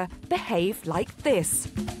Africa behave like this?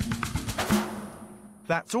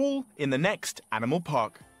 That's all in the next Animal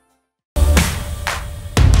Park.